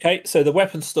 Okay, so the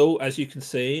weapon stall, as you can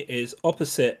see, is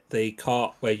opposite the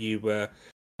cart where you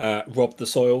robbed the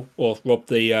soil or robbed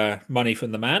the money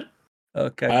from the man.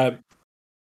 Okay.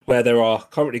 Where there are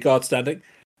currently guards standing.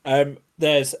 There's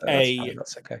That's fine.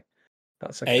 That's okay.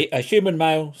 That's okay. a human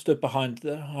male stood behind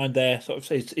there, sort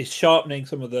of is sharpening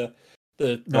some of the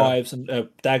knives and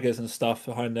daggers and stuff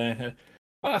behind there.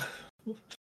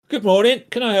 Good morning.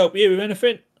 Can I help you with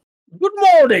anything? Good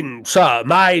morning, sir.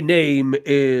 My name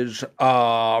is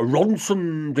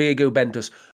Ronson Diego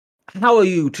Bentus. How are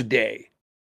you today?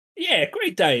 Yeah,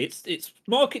 great day. It's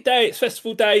market day. It's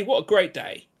festival day. What a great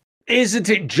day! Isn't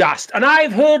it just? And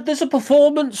I've heard there's a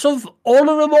performance of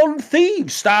Honor Among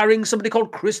Thieves starring somebody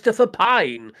called Christopher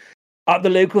Pine at the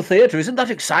local theatre. Isn't that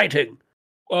exciting?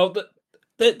 Well,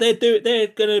 they're going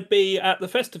to be at the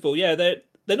festival. Yeah, they're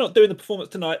not doing the performance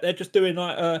tonight. They're just doing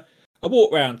like a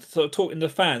walk round, sort of talking to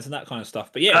fans and that kind of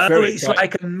stuff. But yeah, it's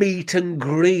like a meet and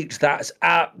greet. That's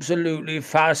absolutely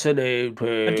fascinating.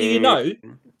 And do you know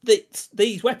that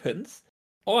these weapons,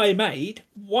 I made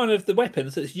one of the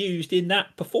weapons that's used in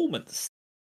that performance.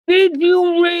 Did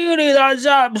you really? That's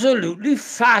absolutely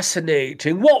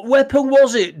fascinating. What weapon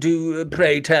was it, do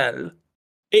pray tell?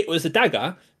 It was a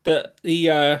dagger that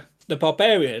the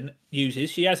barbarian uses.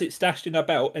 She has it stashed in her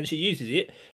belt, and she uses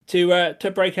it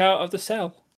to break out of the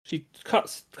cell. She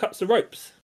cuts the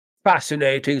ropes.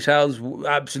 Fascinating. Sounds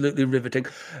absolutely riveting.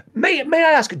 May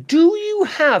I ask, do you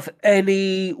have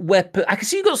any weapon? I can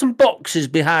see you've got some boxes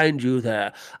behind you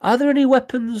there. Are there any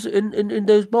weapons in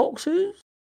those boxes?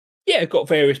 Yeah, I've got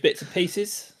various bits and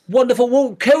pieces. Wonderful.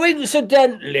 Well,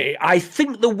 coincidentally, I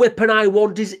think the weapon I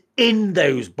want is in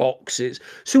those boxes.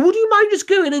 So would you mind just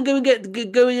going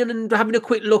in and having a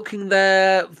quick look in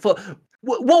there for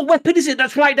what weapon is it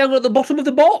that's right down at the bottom of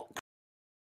the box?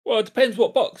 Well, it depends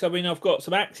what box. I mean, I've got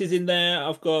some axes in there.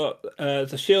 I've got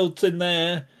the shields in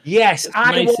there. Yes,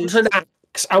 I want an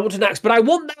axe. I want an axe, but I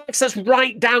want the axe that's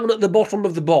right down at the bottom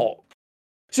of the box.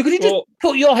 So could you just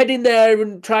put your head in there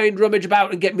and try and rummage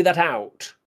about and get me that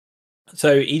out?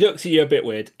 So he looks at you a bit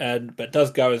weird, but does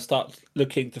go and start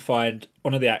looking to find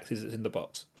one of the axes that's in the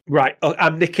box. Right,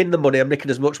 I'm nicking the money. I'm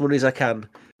nicking as much money as I can.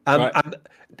 Right.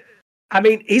 I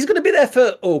mean, he's going to be there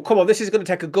for. Oh, come on! This is going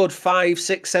to take a good 5,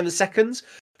 6, 7 seconds.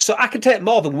 So I can take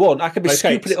more than one. I can be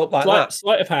scooping it up like that.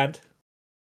 Sleight of hand.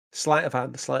 Sleight of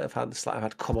hand. Sleight of hand. Sleight of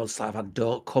hand. Come on, sleight of hand.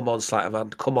 Don't. Come on, sleight of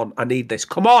hand. Come on. I need this.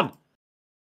 Come on.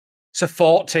 It's a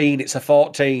 14. It's a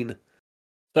 14.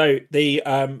 So the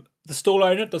stall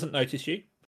owner doesn't notice you.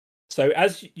 So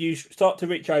as you start to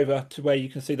reach over to where you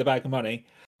can see the bag of money,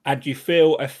 and you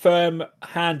feel a firm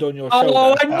hand on your shoulder.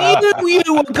 Oh, I knew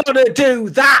you were going to do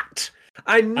that.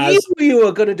 I knew you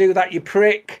were going to do that, you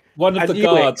prick. One of the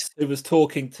guards who was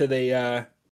talking to the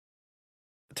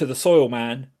soil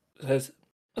man says,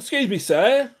 "Excuse me,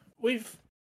 sir. We've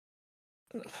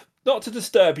not to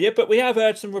disturb you, but we have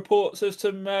heard some reports of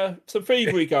some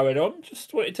thievery going on.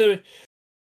 Just wanted to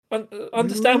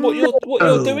understand what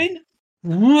you're doing."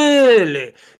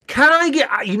 Really? Can I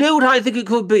get? You know what I think it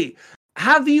could be.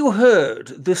 Have you heard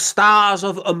the stars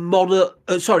of Honor?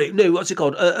 Sorry, no. What's it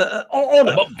called?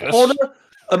 Honor.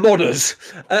 Among Us.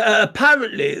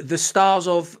 Apparently, the stars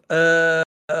of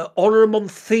Honor Among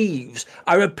Thieves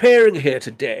are appearing here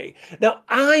today. Now,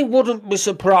 I wouldn't be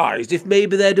surprised if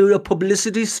maybe they're doing a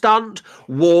publicity stunt,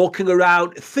 walking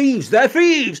around. Thieves, they're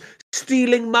thieves,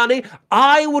 stealing money.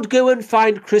 I would go and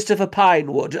find Christopher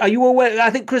Pinewood. Are you aware? I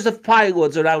think Christopher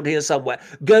Pinewood's around here somewhere.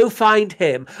 Go find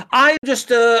him. I just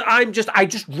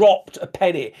dropped a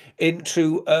penny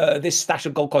into this stash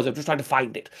of gold coins. I'm just trying to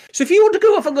find it. So if you want to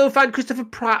go off and go find Christopher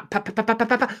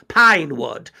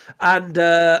Pinewood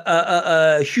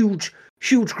and huge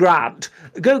Grant,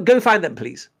 go find them,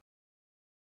 please.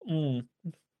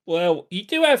 Well, you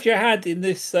do have your hand in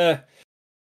this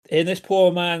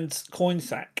poor man's coin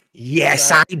sack.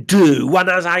 Yes, I do. And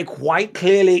as I quite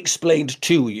clearly explained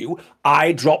to you,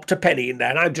 I dropped a penny in there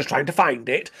and I'm just trying to find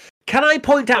it. Can I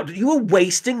point out that you are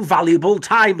wasting valuable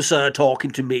time, sir, talking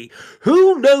to me?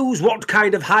 Who knows what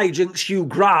kind of hijinks Hugh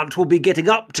Grant will be getting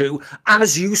up to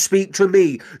as you speak to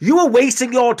me? You are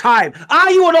wasting your time.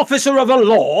 Are you an officer of the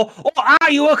law or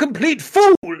are you a complete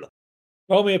fool?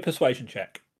 Roll me a persuasion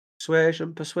check.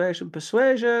 Persuasion.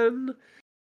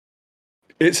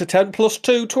 It's a 10 plus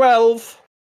 2, 12.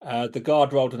 The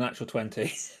guard rolled a natural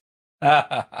 20.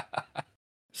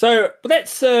 So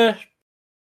let's.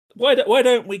 Why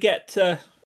don't we get the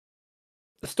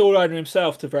store owner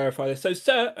himself to verify this? So,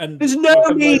 sir, and there's no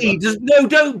need.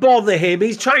 Don't bother him.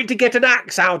 He's trying to get an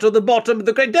axe out of the bottom of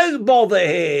the crate. Don't bother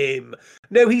him.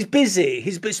 No, he's busy.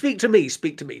 Speak to me.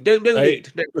 Don't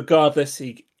need. No. Regardless,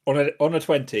 he on a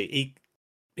 20,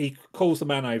 he calls the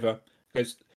man over.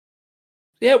 Goes,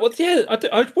 yeah, well, yeah,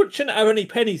 I shouldn't have any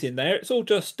pennies in there. It's all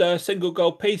just single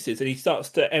gold pieces. And he starts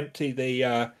to empty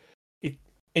the.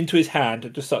 into his hand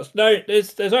and just starts. No,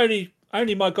 there's only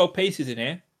my gold pieces in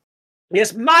here.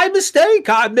 Yes, my mistake.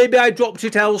 Maybe I dropped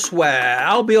it elsewhere.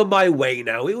 I'll be on my way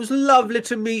now. It was lovely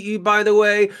to meet you, by the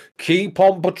way. Keep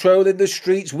on patrolling the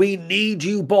streets. We need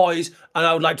you, boys. And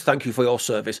I would like to thank you for your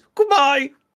service.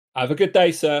 Goodbye. Have a good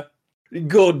day, sir.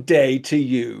 Good day to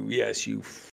you. Yes, you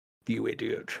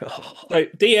idiot. So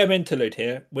DM interlude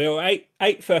here. We're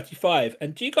 8:35,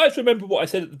 and do you guys remember what I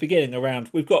said at the beginning? Around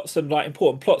we've got some like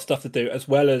important plot stuff to do as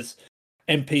well as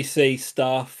NPC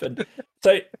stuff, and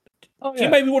so do you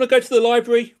maybe want to go to the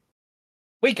library?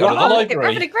 We go to the library.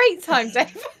 We're having a great time,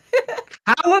 Dave.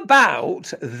 How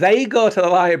about they go to the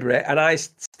library and I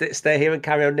stay here and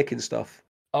carry on nicking stuff?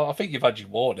 Oh, I think you've had your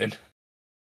warning.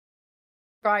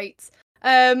 Right.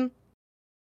 Had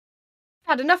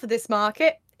enough of this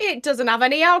market. It doesn't have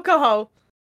any alcohol.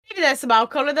 Maybe there's some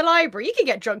alcohol in the library. You can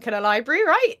get drunk in a library,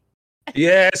 right?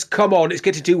 Yes, come on. It's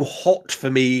getting too hot for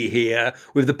me here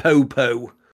with the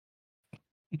popo.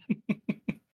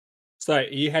 So, are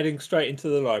you heading straight into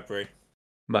the library?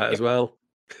 Might as well.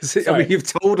 I mean, you've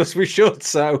told us we should,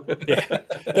 so. Yeah.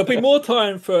 There'll be more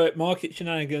time for market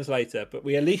shenanigans later, but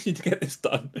we at least need to get this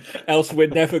done. Else we're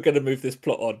never going to move this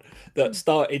plot on that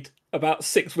started about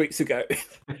 6 weeks ago.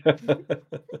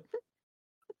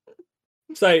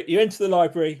 So, you enter the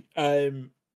library.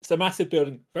 It's a massive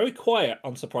building, very quiet,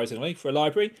 unsurprisingly, for a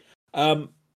library.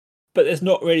 But there's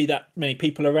not really that many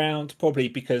people around, probably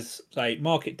because, say,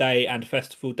 market day and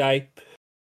festival day.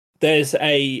 There's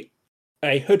a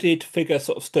hooded figure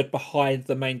sort of stood behind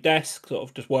the main desk, sort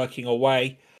of just working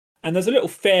away. And there's a little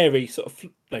fairy sort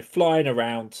of flying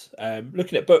around,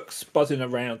 looking at books, buzzing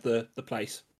around the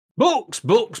place. Books,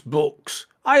 books, books.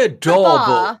 I adore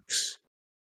books.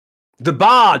 The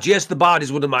Bard. Yes, the Bard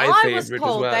is one of my favourites as well. I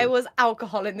was told there was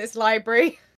alcohol in this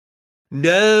library.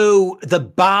 No, the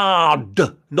Bard.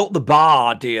 Not the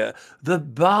bar, dear. The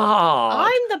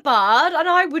Bard. I'm the Bard, and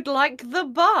I would like the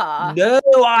bar. No,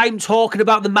 I'm talking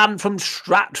about the man from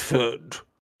Stratford.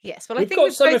 Yes, well, We've I think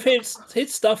got some of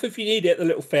his stuff if you need it, the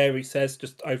little fairy says,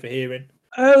 just overhearing.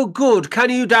 Oh, good.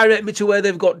 Can you direct me to where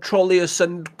they've got Trollius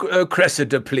and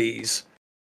Cressida, please?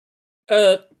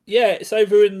 Yeah, it's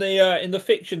over in the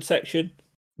fiction section.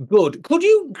 Good. Could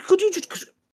you just...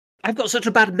 I've got such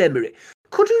a bad memory.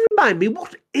 Could you remind me,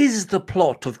 what is the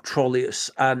plot of Trollius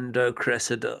and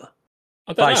Cressida?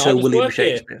 I don't by know. Sir William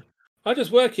Shakespeare? I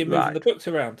just work here moving the books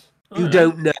around. You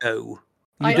don't know.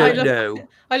 You don't know.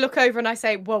 I look over and I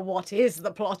say, well, what is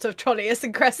the plot of Trollius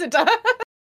and Cressida?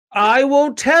 I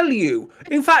won't tell you.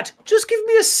 In fact, just give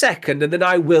me a second and then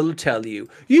I will tell you.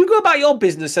 You go about your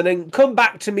business and then come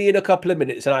back to me in a couple of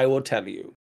minutes and I will tell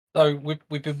you. So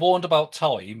we've been warned about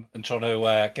time and trying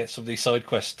to get some of these side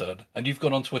quests done, and you've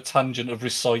gone onto a tangent of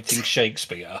reciting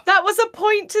Shakespeare. That was a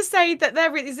point to say that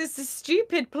there is this a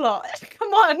stupid plot.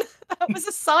 Come on, that was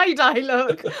a side eye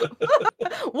look.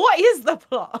 What is the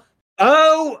plot?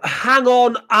 Oh, hang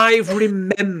on, I've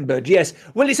remembered. Yes,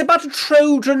 well, it's about a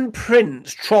Trojan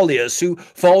prince, Trollius, who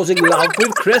falls in love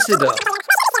with Cressida.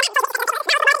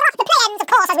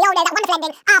 As we all know, that wonderful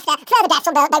ending after further deaths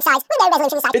on both sides with no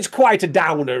resolution in sight. It's quite a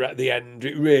downer at the end,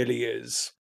 it really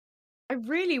is. I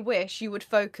really wish you would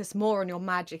focus more on your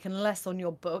magic and less on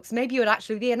your books. Maybe you would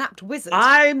actually be an apt wizard.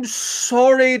 I'm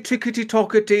sorry,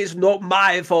 Tickety-Tockety, it's not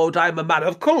my fault I'm a man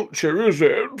of culture, is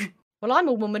it? Well, I'm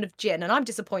a woman of gin, and I'm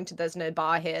disappointed there's no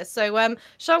bar here. So I'm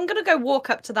going to go walk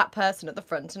up to that person at the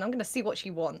front, and I'm going to see what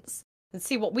she wants and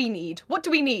see what we need. What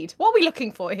do we need? What are we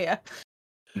looking for here?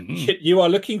 You are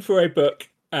looking for a book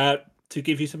to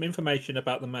give you some information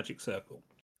about the magic circle.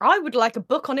 I would like a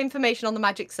book on information on the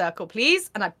magic circle, please.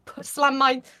 And I slam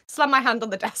my hand on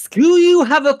the desk. Do you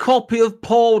have a copy of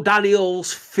Paul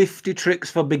Daniels' 50 Tricks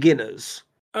for Beginners?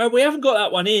 We haven't got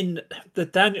that one in. The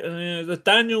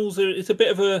Daniels is a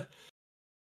bit of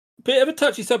a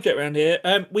touchy subject around here.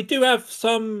 We do have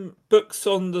some books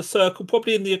on the circle,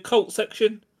 probably in the occult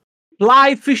section.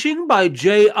 Fly Fishing by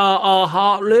J.R.R.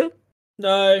 Hartley?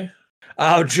 No.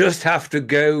 I'll just have to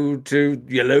go to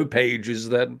Yellow Pages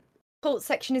then. Occult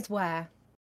section is where?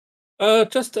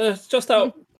 Just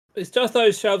out. It's just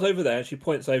those shelves over there. She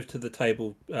points over to the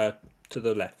table to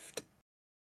the left.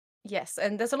 Yes,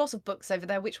 and there's a lot of books over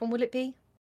there. Which one will it be?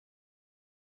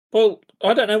 Well,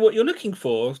 I don't know what you're looking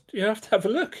for. You have to have a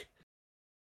look.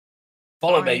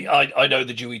 Follow me. I know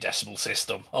the Dewey Decimal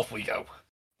System. Off we go.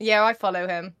 Yeah, I follow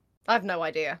him. I have no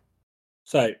idea.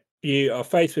 So you are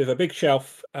faced with a big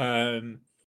shelf, all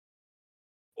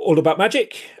about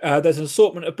magic. There's an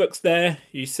assortment of books there.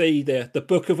 You see the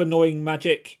Book of Annoying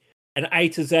Magic, an A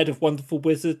to Z of Wonderful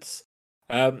Wizards,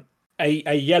 a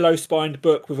yellow spined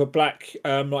book with a black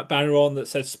banner on that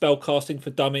says Spellcasting for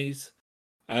Dummies.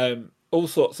 all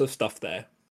sorts of stuff there.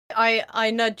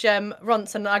 I nudge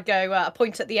Ronson and I go, I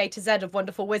point at the A to Z of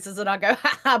Wonderful Wizards and I go,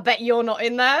 I bet you're not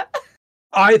in there.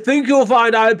 I think you'll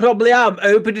find I probably am.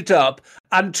 Open it up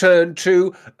and turn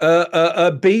to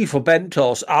a B for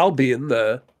Bentos. I'll be in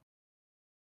there.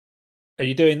 Are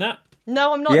you doing that?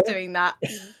 No, I'm not doing that.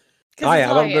 I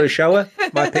am. I'm going to show her.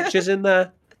 My picture's in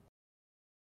there.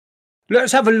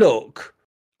 Let's have a look.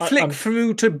 Flick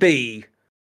through to B.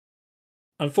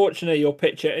 Unfortunately, your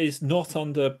picture is not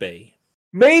under B.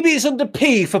 Maybe it's under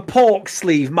P for Pork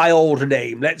Sleeve, my old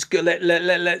name. Let's go.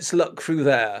 Let's look through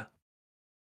there.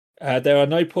 There are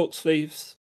no pork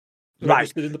sleeves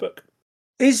registered in the book.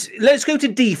 Let's go to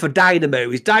D for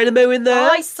Dynamo. Is Dynamo in there?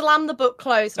 I slam the book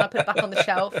closed and I put it back on the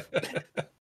shelf.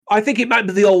 I think it might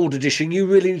be the old edition. You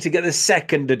really need to get the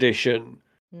second edition.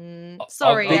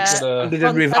 Sorry, revised.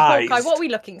 Hawkeye, what are we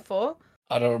looking for?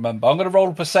 I don't remember. I'm going to roll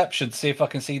a perception to see if I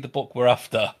can see the book we're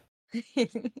after.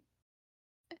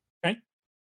 Okay.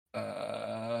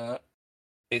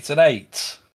 It's an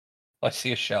 8. I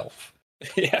see a shelf.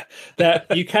 Yeah,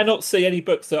 you cannot see any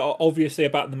books that are obviously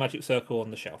about the magic circle on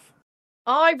the shelf.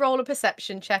 I roll a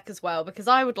perception check as well because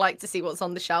I would like to see what's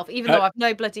on the shelf, even though I've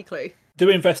no bloody clue. Do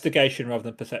investigation rather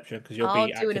than perception because you'll I'll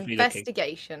be do an actively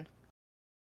investigation. looking.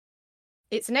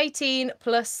 It's an 18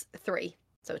 plus 3,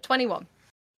 so 21.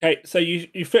 Okay, so you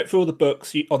flip through all the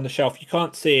books on the shelf. You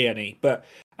can't see any, but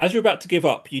as you're about to give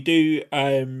up, you do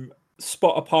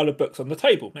spot a pile of books on the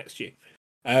table next to you.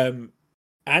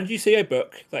 And you see a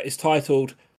book that is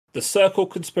titled The Circle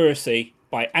Conspiracy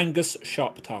by Angus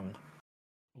Sharptongue.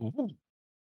 Ooh.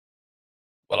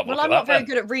 Well, I'm not very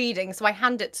good at reading, so I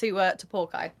hand it to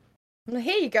Porkeye.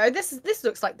 Here you go. This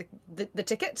looks like the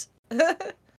ticket.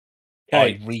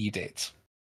 I read it.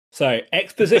 So,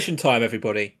 exposition time,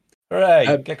 everybody.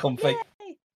 Hooray, get comfy.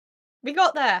 Yay. We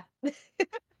got there.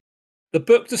 The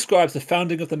book describes the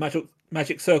founding of the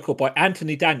Magic Circle by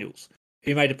Anthony Daniels,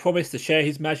 who made a promise to share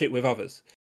his magic with others.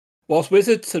 Whilst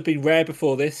wizards had been rare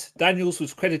before this, Daniels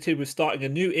was credited with starting a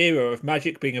new era of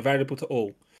magic being available to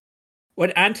all.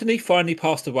 When Anthony finally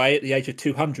passed away at the age of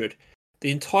 200,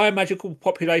 the entire magical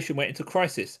population went into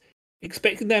crisis,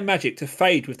 expecting their magic to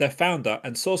fade with their founder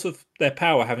and source of their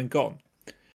power having gone.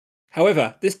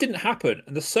 However, this didn't happen,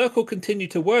 and the Circle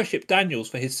continued to worship Daniels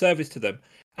for his service to them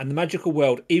and the magical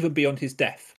world even beyond his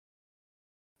death.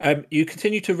 You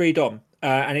continue to read on,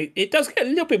 and it does get a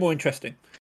little bit more interesting.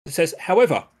 It says,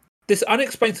 however, this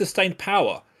unexplained sustained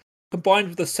power, combined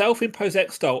with the self-imposed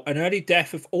exile and early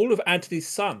death of all of Anthony's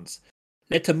sons,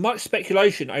 led to much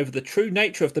speculation over the true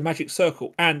nature of the Magic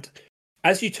Circle, and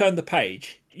as you turn the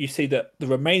page, you see that the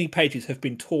remaining pages have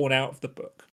been torn out of the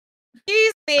book.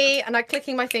 Excuse me, and I'm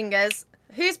clicking my fingers.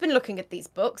 Who's been looking at these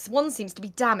books? One seems to be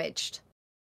damaged.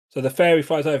 So the fairy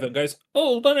flies over and goes,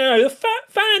 oh, no, the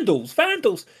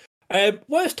vandals.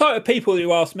 Worst type of people,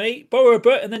 you ask me. Borrow a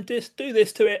book and then just do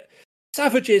this to it.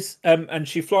 Savages. And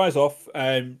she flies off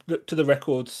to the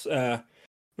records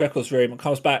room and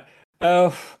comes back.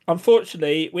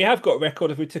 Unfortunately, we have got a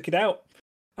record if we took it out.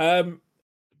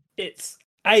 It's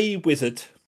a wizard.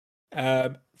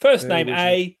 First name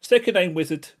A, second name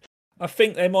wizard. I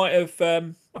think they might have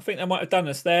done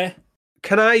us there.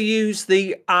 Can I use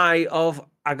the Eye of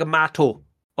Agamotto,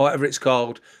 or whatever it's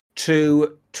called,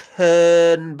 to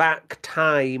turn back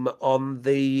time on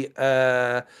the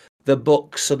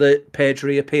book so the page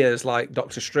reappears like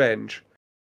Doctor Strange?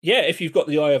 Yeah, if you've got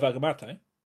the Eye of Agamotto.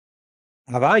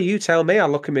 Have I? You tell me. I'll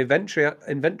look in my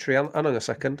inventory. Hang on a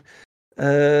second.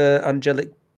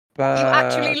 Angelic Bar. You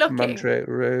actually looking? Mandrake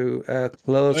Rue.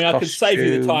 Clothes, I could save you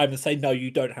the costume. time and say, no, you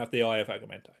don't have the Eye of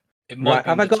Agamotto. It might Right, be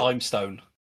have the I got- time stone.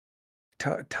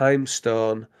 Time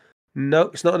Stone. No,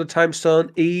 it's not on a Time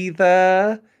Stone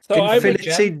either. So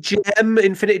Infinity Gem,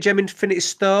 Infinity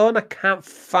Stone. I can't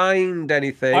find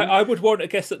anything. I would want to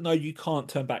guess that no, you can't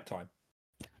turn back time.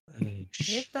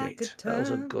 Shit, I could that was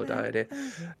a turn good back idea.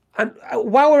 time. And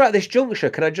while we're at this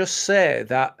juncture, can I just say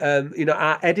that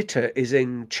our editor is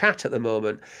in chat at the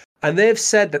moment, and they've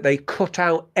said that they cut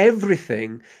out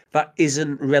everything that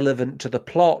isn't relevant to the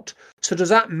plot. So does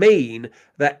that mean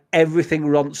that everything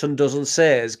Ronson does and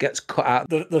says gets cut out?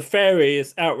 The fairy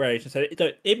is outraged and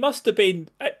said, it must have been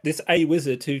this A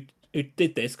wizard who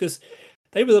did this, because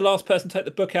they were the last person to take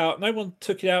the book out. No one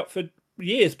took it out for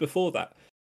years before that.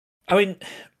 I mean,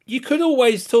 you could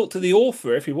always talk to the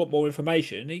author if you want more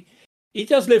information. He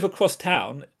does live across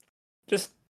town. Just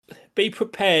be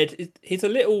prepared. He's a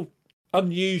little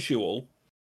unusual.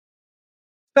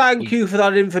 Thank you for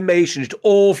that information. It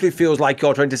awfully feels like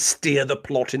you're trying to steer the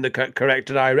plot in the correct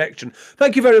direction.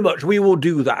 Thank you very much. We will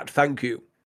do that. Thank you.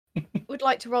 would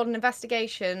like to roll an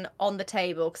investigation on the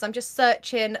table because I'm just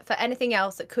searching for anything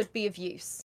else that could be of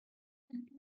use.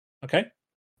 Okay.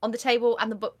 On the table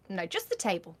and the book. No, just the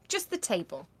table. Just the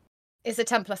table. It's a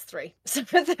 10 plus 3. So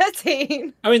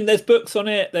 13. I mean, there's books on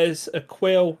it. There's a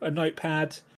quill, a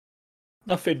notepad.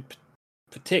 Nothing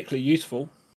particularly useful.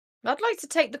 I'd like to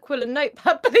take the quill and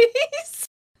notepad, please.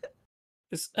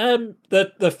 It's,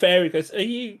 the fairy goes, "Are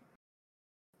you?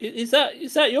 Is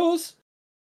that yours?"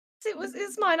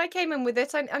 It's mine. I came in with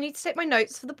it. I need to take my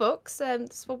notes for the books.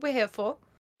 That's what we're here for.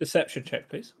 Deception check,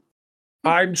 please.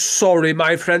 I'm sorry,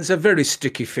 my friends are very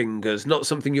sticky fingers. Not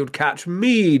something you'd catch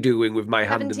me doing with my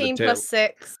hand in the 17 till. plus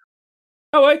 6.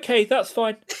 Oh, okay, that's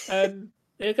fine.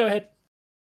 Yeah, go ahead.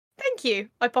 Thank you.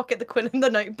 I pocket the quill and the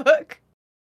notebook.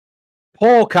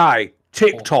 Hawkeye,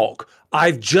 TikTok,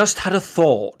 I've just had a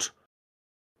thought.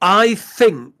 I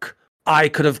think I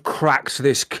could have cracked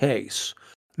this case.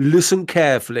 Listen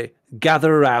carefully,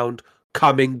 gather around,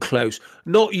 come in close.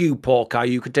 Not you, Hawkeye,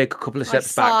 you could take a couple of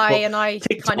steps I back. sigh but and I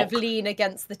kind of TikTok. lean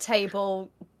against the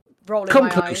table, rolling Come my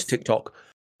close, eyes. TikTok.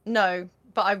 No,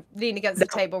 but I lean against the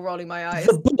table, rolling my eyes.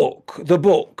 The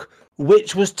book,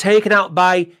 which was taken out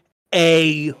by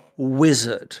a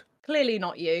wizard. Clearly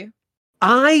not you.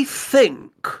 I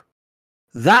think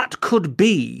that could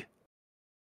be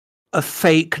a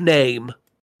fake name.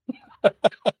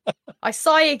 I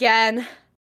sigh again,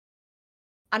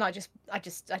 and I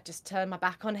just turn my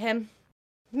back on him.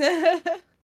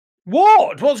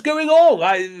 What? What's going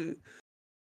on?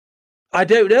 I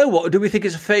don't know. What do we think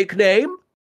is a fake name?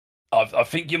 I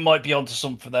think you might be onto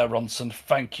something there, Ronson.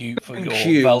 Thank you for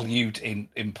your valued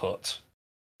input.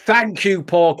 Thank you,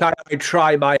 Hawkeye. I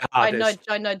try my hardest.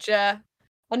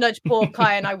 I nudge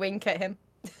Hawkeye and I wink at him.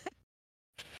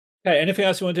 Okay, anything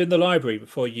else you want to do in the library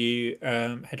before you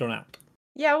head on out?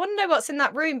 Yeah, I want to know what's in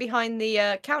that room behind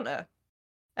the counter.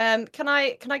 Can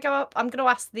I go up? I'm going to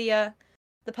ask the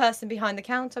person behind the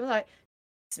counter. I'm like,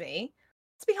 it's me.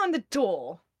 It's behind the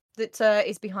door that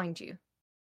is behind you.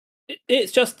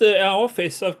 It's just our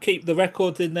office. I keep the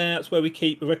records in there. That's where we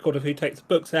keep a record of who takes the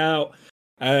books out.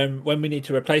 When we need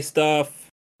to replace stuff.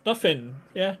 Nothing.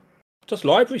 Yeah, just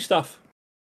library stuff.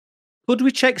 Could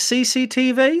we check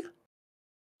CCTV?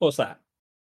 What's that?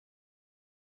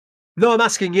 No, I'm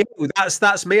asking you.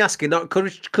 That's me asking. Not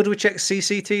could we check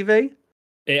CCTV?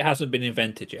 It hasn't been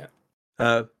invented yet.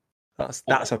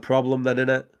 That's a problem then, isn't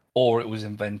it? Or it was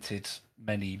invented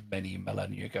many, many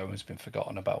millennia ago and has been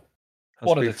forgotten about. Has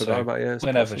One of been the forgotten two. about, yeah, it's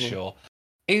We're never possible. sure.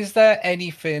 Is there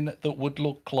anything that would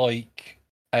look like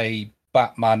a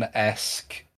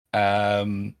Batman-esque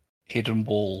hidden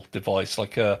wall device,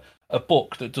 like a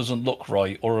book that doesn't look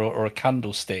right, or a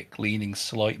candlestick leaning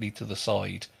slightly to the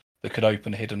side that could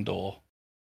open a hidden door?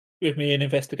 Give me an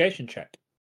investigation check.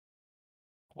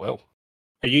 Well,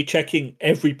 Are you checking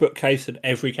every bookcase and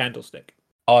every candlestick?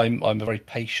 I'm a very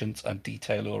patient and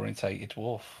detail-orientated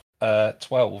dwarf.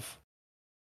 12.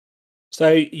 So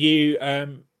you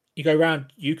go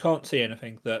around. You can't see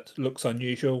anything that looks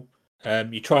unusual.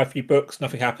 You try a few books.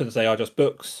 Nothing happens. They are just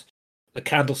books. The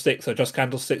candlesticks are just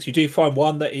candlesticks. You do find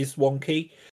one that is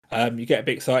wonky. You get a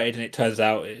bit excited, and it turns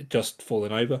out it just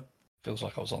fallen over. Feels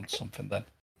like I was on something then.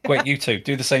 Wait, you two,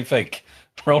 do the same thing.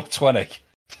 Roll 20.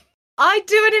 I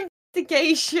do an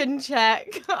investigation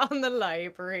check on the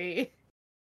library.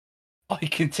 I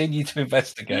continue to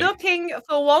investigate. Looking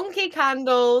for wonky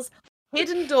candles,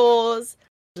 hidden doors,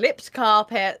 flipped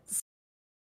carpets.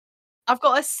 I've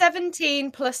got a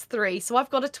 17 plus 3, so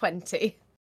I've got a 20.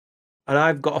 And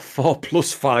I've got a 4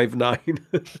 plus 5, 9.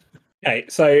 Okay,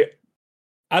 so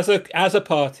as a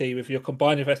party with your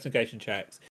combined investigation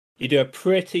checks, you do a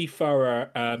pretty thorough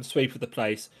sweep of the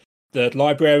place. The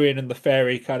librarian and the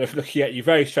fairy kind of looking at you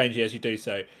very strangely as you do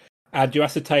so, and you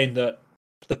ascertain that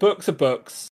the books are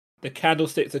books, the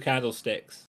candlesticks are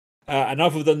candlesticks, and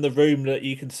other than the room that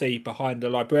you can see behind the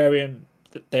librarian,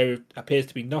 there appears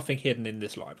to be nothing hidden in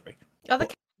this library. Are the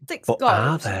candlesticks But gold?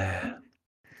 are there?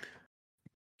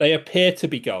 They appear to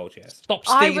be gold, yes. Stop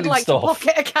I stealing would like stuff. to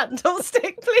pocket a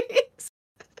candlestick, please.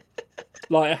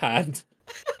 Sleight of hand.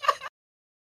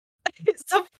 It's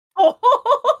a 4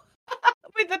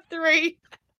 with a 3.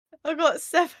 I've got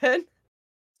 7.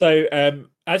 So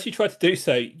as you try to do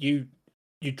so, you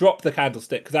drop the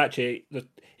candlestick because actually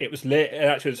it was lit. It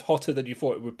actually was hotter than you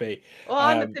thought it would be. Well,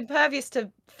 I'm impervious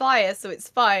to fire, so it's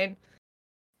fine.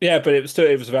 Yeah, but it was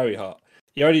very hot.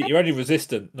 You're only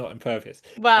resistant, not impervious.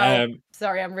 Well,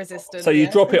 sorry, I'm resistant. So you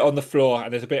yeah. drop it on the floor,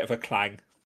 and there's a bit of a clang.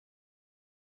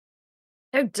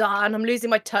 Oh darn! I'm losing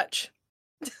my touch.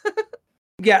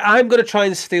 Yeah, I'm going to try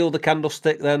and steal the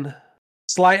candlestick then.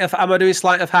 Am I doing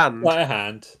sleight of hand? Sleight of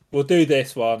hand. We'll do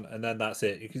this one, and then that's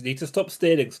it. You need to stop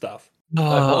stealing stuff. Oh,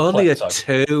 more only a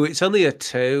Klepto. 2. It's only a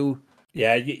 2.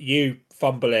 Yeah, you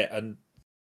fumble it, and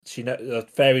the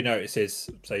fairy notices,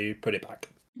 so you put it back.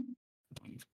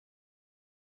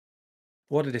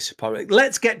 What a disappointment.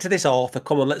 Let's get to this author.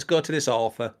 Come on, let's go to this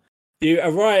author. You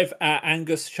arrive at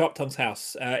Angus Sharptongue's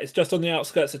house. It's just on the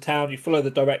outskirts of town. You follow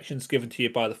the directions given to you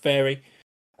by the fairy.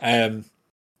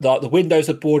 The windows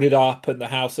are boarded up, and the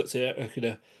house looks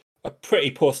in a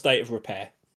pretty poor state of repair.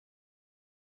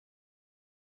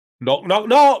 Knock, knock,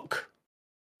 knock.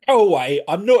 Go away.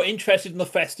 I'm not interested in the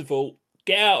festival.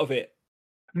 Get out of it.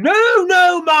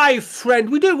 No, my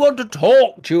friend. We don't want to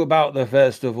talk to you about the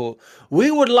festival. We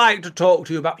would like to talk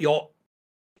to you about your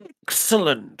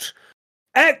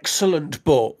excellent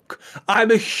book.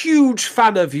 I'm a huge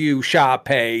fan of you,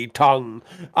 Sharpay Tongue.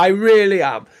 I really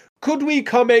am. Could we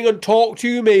come in and talk to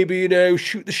you? Maybe,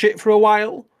 shoot the shit for a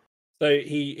while? So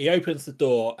he opens the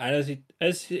door, and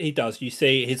as he does, you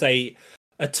see he's a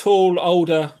tall,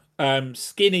 older,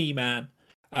 skinny man.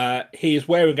 He is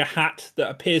wearing a hat that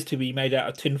appears to be made out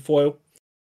of tinfoil.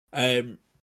 And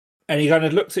he kind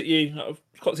of looks at you,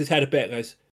 cocks his head a bit, and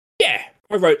goes, "Yeah,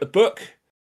 I wrote the book.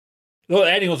 Not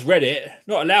that anyone's read it.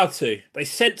 Not allowed to. They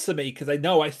censor me because they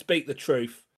know I speak the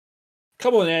truth.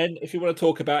 Come on in, if you want to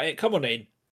talk about it. Come on in."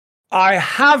 I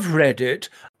have read it.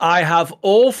 I have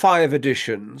all 5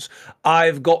 editions.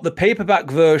 I've got the paperback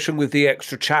version with the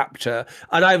extra chapter,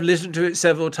 and I've listened to it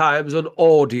several times on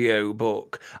audio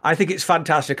book. I think it's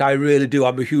fantastic. I really do.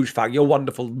 I'm a huge fan. You're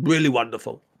wonderful. Really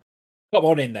wonderful. Come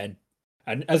on in then.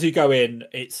 And as you go in,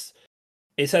 it's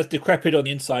as decrepit on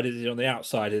the inside as it is on the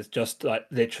outside. It's just like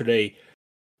literally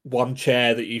one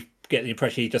chair that you get the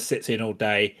impression he just sits in all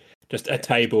day. Just a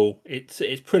table. It's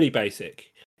pretty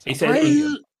basic. He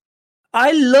says,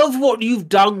 I love what you've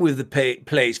done with the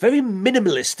place. Very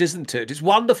minimalist, isn't it? It's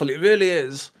wonderful. It really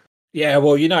is. Yeah,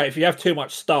 well, if you have too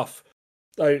much stuff,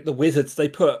 the wizards, they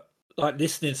put like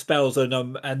listening spells on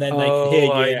them, and then they can hear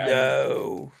you. I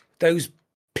know. Those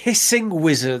pissing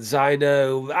wizards, I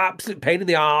know. Absolute pain in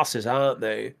the arses, aren't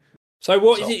they? So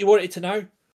what is it you wanted to know?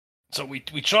 So we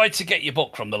tried to get your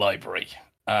book from the library,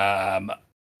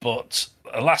 but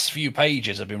the last few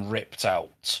pages have been ripped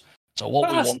out. So what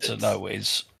we want to know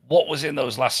is what was in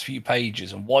those last few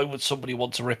pages, and why would somebody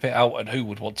want to rip it out, and who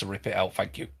would want to rip it out?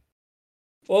 Thank you.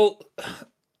 Well,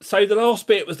 so the last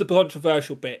bit was the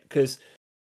controversial bit, because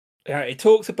it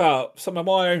talks about some of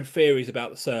my own theories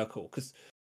about the circle. Because,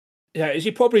 as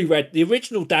you probably read, the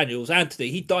original Daniels, Anthony,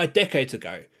 he died decades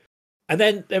ago. And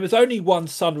then there was only one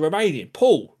son remaining,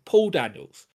 Paul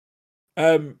Daniels.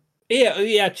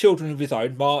 He had children of his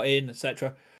own, Martin,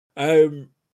 etc. But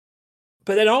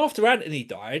then after Anthony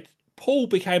died, Paul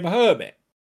became a hermit.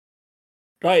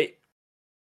 Right?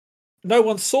 No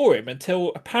one saw him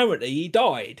until apparently he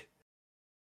died.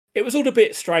 It was all a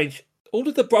bit strange. All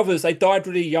of the brothers, they died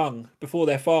really young before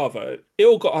their father. It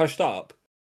all got hushed up.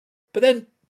 But then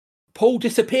Paul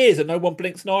disappears and no one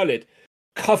blinks an eyelid.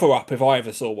 Cover up if I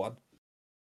ever saw one.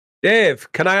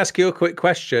 Dave, can I ask you a quick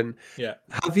question? Yeah.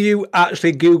 Have you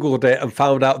actually Googled it and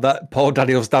found out that Paul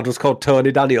Daniels' dad was called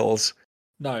Tony Daniels?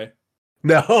 No.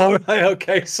 No, right,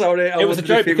 okay, sorry. It was a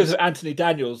joke because of Anthony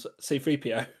Daniels,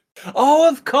 C-3PO. Oh,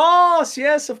 of course,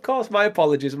 yes, of course. My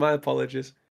apologies.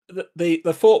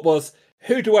 The thought was,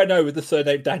 who do I know with the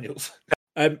surname Daniels?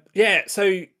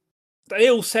 So they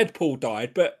all said Paul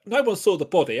died, but no one saw the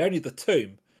body, only the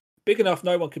tomb. Big enough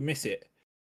no one could miss it.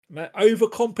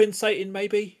 Overcompensating,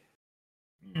 maybe?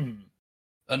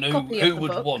 And who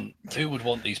would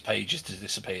want these pages to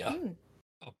disappear?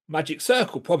 Magic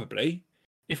Circle, probably.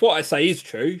 If what I say is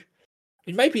true,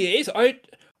 and maybe it is. I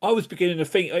was beginning to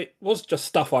think it was just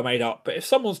stuff I made up, but if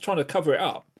someone's trying to cover it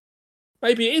up,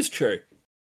 maybe it is true.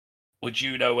 Would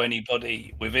you know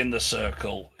anybody within the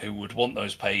circle who would want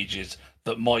those pages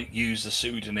that might use the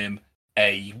pseudonym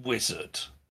A Wizard?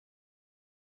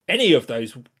 Any of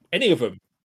them.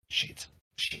 Shit.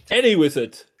 Any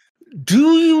wizard.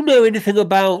 Do you know anything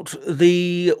about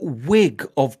the wig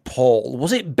of Paul?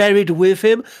 Was it buried with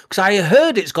him? Because I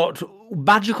heard it's got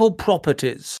magical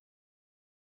properties.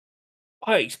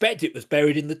 I expect it was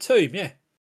buried in the tomb, yeah.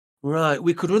 Right,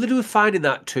 we could really do with finding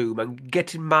that tomb and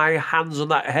getting my hands on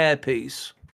that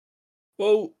hairpiece.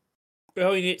 Well, I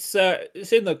mean, it's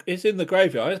in the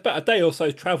graveyard. It's about a day or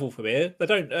so's travel from here. They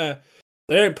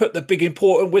don't put the big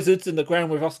important wizards in the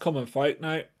ground with us common folk.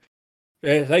 No,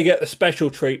 yeah, they get the special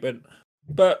treatment.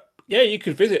 But yeah, you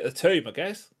could visit the tomb, I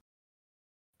guess.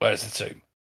 Where's the tomb?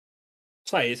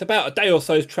 Say it's about a day or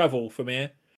so's travel from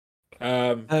here.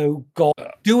 Oh God!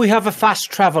 Do we have a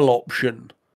fast travel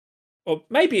option? Or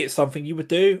maybe it's something you would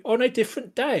do on a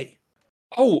different day.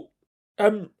 Oh,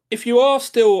 if you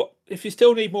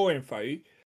still need more info,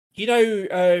 you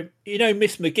know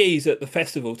Miss McGee's at the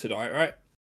festival tonight, right?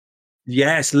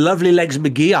 Yes, Lovely Legs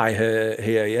McGee, I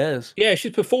hear, yes. Yeah,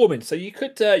 she's performing, so you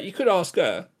could ask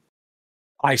her.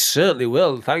 I certainly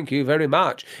will. Thank you very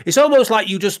much. It's almost like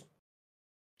you just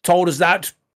told us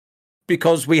that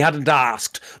because we hadn't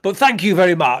asked. But thank you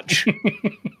very much. I'd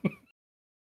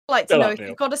like to Shut know up, if Neil.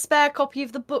 you've got a spare copy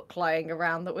of the book lying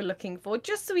around that we're looking for,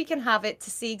 just so we can have it to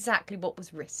see exactly what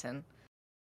was written.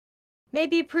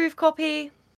 Maybe a proof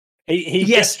copy. He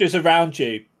Yes. gestures around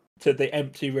you to the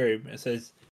empty room and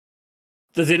says,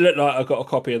 "Does it look like I've got a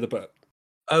copy of the book?"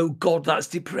 Oh, God, that's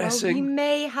Well, depressing. we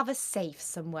may have a safe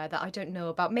somewhere that I don't know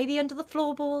about. Maybe under the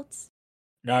floorboards.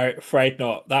 No, afraid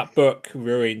not. That book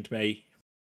ruined me.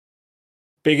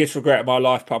 Biggest regret of my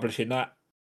life publishing that.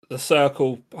 The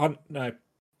Circle,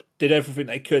 did everything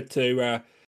they could to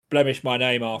blemish my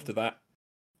name after that.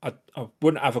 I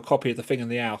wouldn't have a copy of the thing in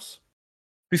the house.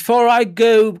 Before I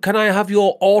go, can I have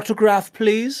your autograph,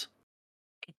 please?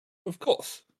 Of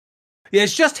course. Yeah,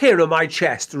 it's just here on my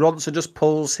chest. Ronson just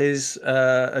pulls his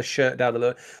shirt down a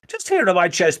little. Just here on my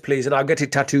chest, please, and I'll get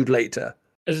it tattooed later.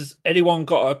 Has anyone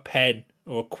got a pen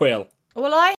or a quill?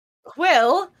 Well, I have a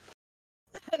quill.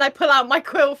 And I pull out my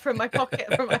quill from my pocket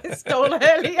from I stole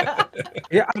earlier.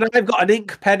 Yeah, and I've got an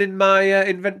ink pen in my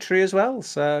inventory as well,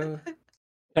 so...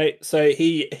 Okay, so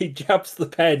he jabs the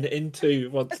pen into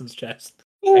Ronson's chest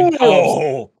and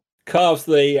carves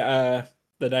the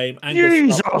name Angus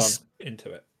Jesus! Snuffson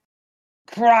into it.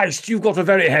 Christ, you've got a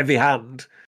very heavy hand.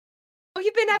 Oh,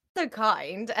 you've been ever so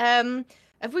kind.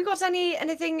 Have we got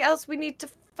anything else we need to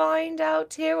find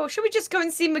out here, or should we just go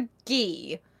and see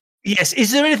McGee? Yes,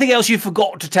 is there anything else you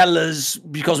forgot to tell us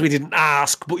because we didn't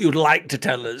ask, but you'd like to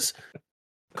tell us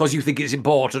because you think it's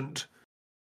important?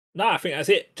 No, I think that's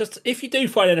it. Just if you do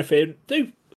find anything,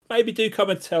 do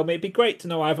come and tell me. It'd be great to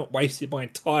know I haven't wasted my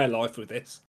entire life with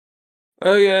this.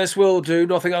 Oh yes, will do.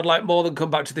 Nothing I'd like more than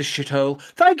come back to this shithole.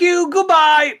 Thank you.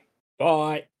 Goodbye.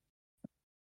 Bye.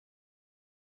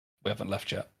 We haven't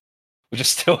left yet. We're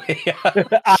just still here.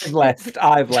 I've left.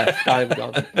 I'm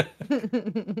gone.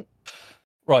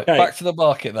 Right, Okay. back to the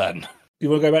market then. You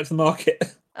want to go back to the market?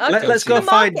 Okay, Let's go the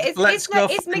find. market. Let's go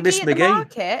Is find McGee Miss at the McGee.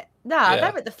 market? Nah, Yeah.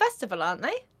 they're at the festival, aren't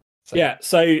they? Yeah.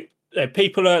 So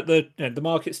people are the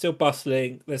market's still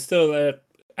bustling. There's still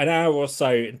an hour or so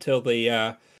until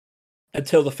the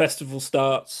festival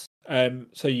starts.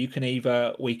 So you can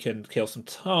we can kill some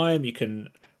time. We can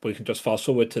just fast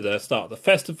forward to the start of the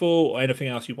festival, or anything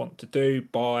else you want to do.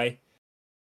 Buy,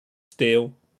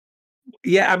 steal.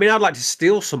 Yeah, I mean, I'd like to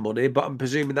steal some money, but I'm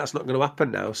presuming that's not going to happen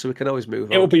now, so we can always move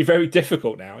on. It will be very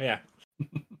difficult now. Yeah.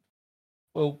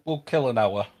 We'll kill an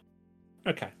hour.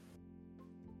 Okay.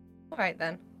 All right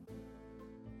then.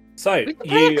 So We can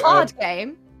play a card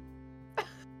game.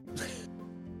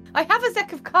 I have a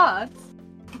deck of cards.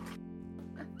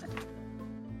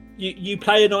 You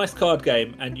play a nice card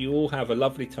game, and you all have a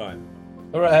lovely time.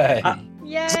 Hooray!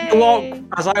 Yay!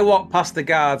 As I walk past the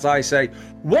guards, I say,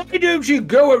 "Why don't you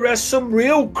go arrest some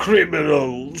real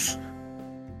criminals?"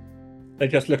 They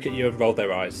just look at you and roll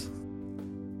their eyes,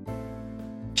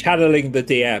 channeling the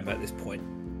DM at this point.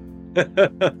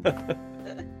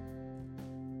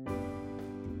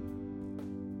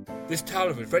 This tale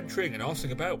of adventuring and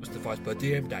arsing about was devised by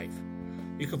DM Dave.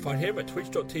 You can find him at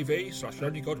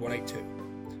twitch.tv/lonelygod182.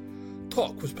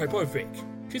 Talk was played by Vic.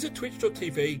 She's at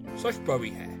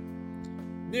twitch.tv/BowieHair.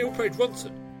 Neil played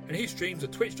Ronson, and he streams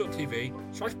at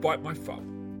twitch.tv/BiteMyThumb.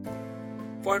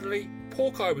 Finally,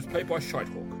 Porkeye was played by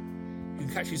Shitehawk. You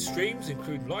can catch his streams,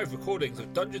 including live recordings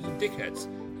of Dungeons and Dickheads,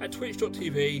 at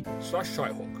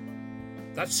twitch.tv/Shitehawk.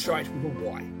 That's shite with a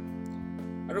Y.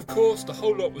 And of course, the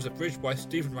whole lot was abridged by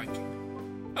Stephen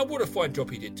Rankin. And what a fine job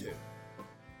he did too.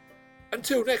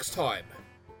 Until next time,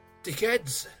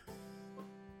 dickheads.